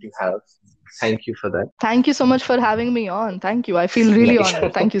knowledge that you have. Thank you for that. Thank you so much for having me on. Thank you. I feel really Nice.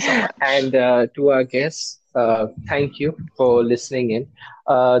 honored. Thank you so much. And to our guests, thank you for listening in.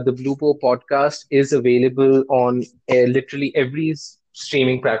 The Blue Bow podcast is available on literally every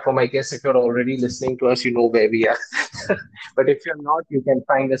streaming platform. I guess if you're already listening to us, you know where we are. But if you're not, you can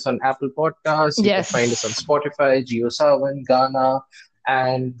find us on Apple Podcasts, you can find us on Yes. Spotify, JioSaavn, Ghana,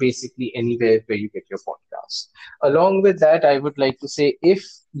 and basically anywhere where you get your podcasts. Along with that, I would like to say if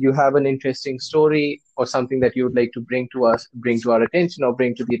you have an interesting story or something that you would like to bring to our attention, or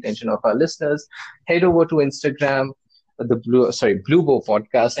bring to the attention of our listeners, head over to Instagram, Blue Bow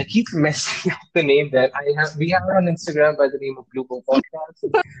Podcast. I keep messing up the name there. We have on Instagram by the name of Blue Bow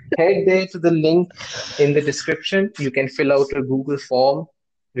Podcast. Head there to the link in the description. You can fill out a Google form,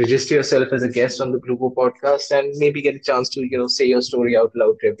 register yourself as a guest on the Blue Bow Podcast, and maybe get a chance to say your story out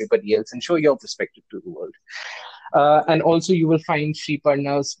loud to everybody else and show your perspective to the world. And also, you will find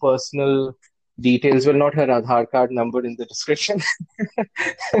Shreeparna's personal details, well, not her Aadhaar card number, in the description.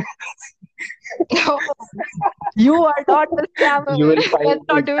 You are not a scammer. You will find Let's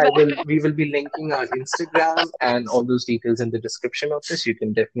not it. do that. We will be linking our Instagram and all those details in the description of this. You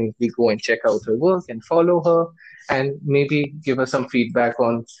can definitely go and check out her work and follow her, and maybe give us some feedback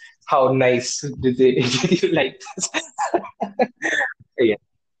on how nice did you like this? Yeah.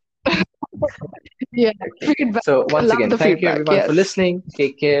 Yeah, Okay. feedback. So once Love again, the thank you feedback. everyone for Yes. listening.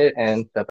 Take care and bye.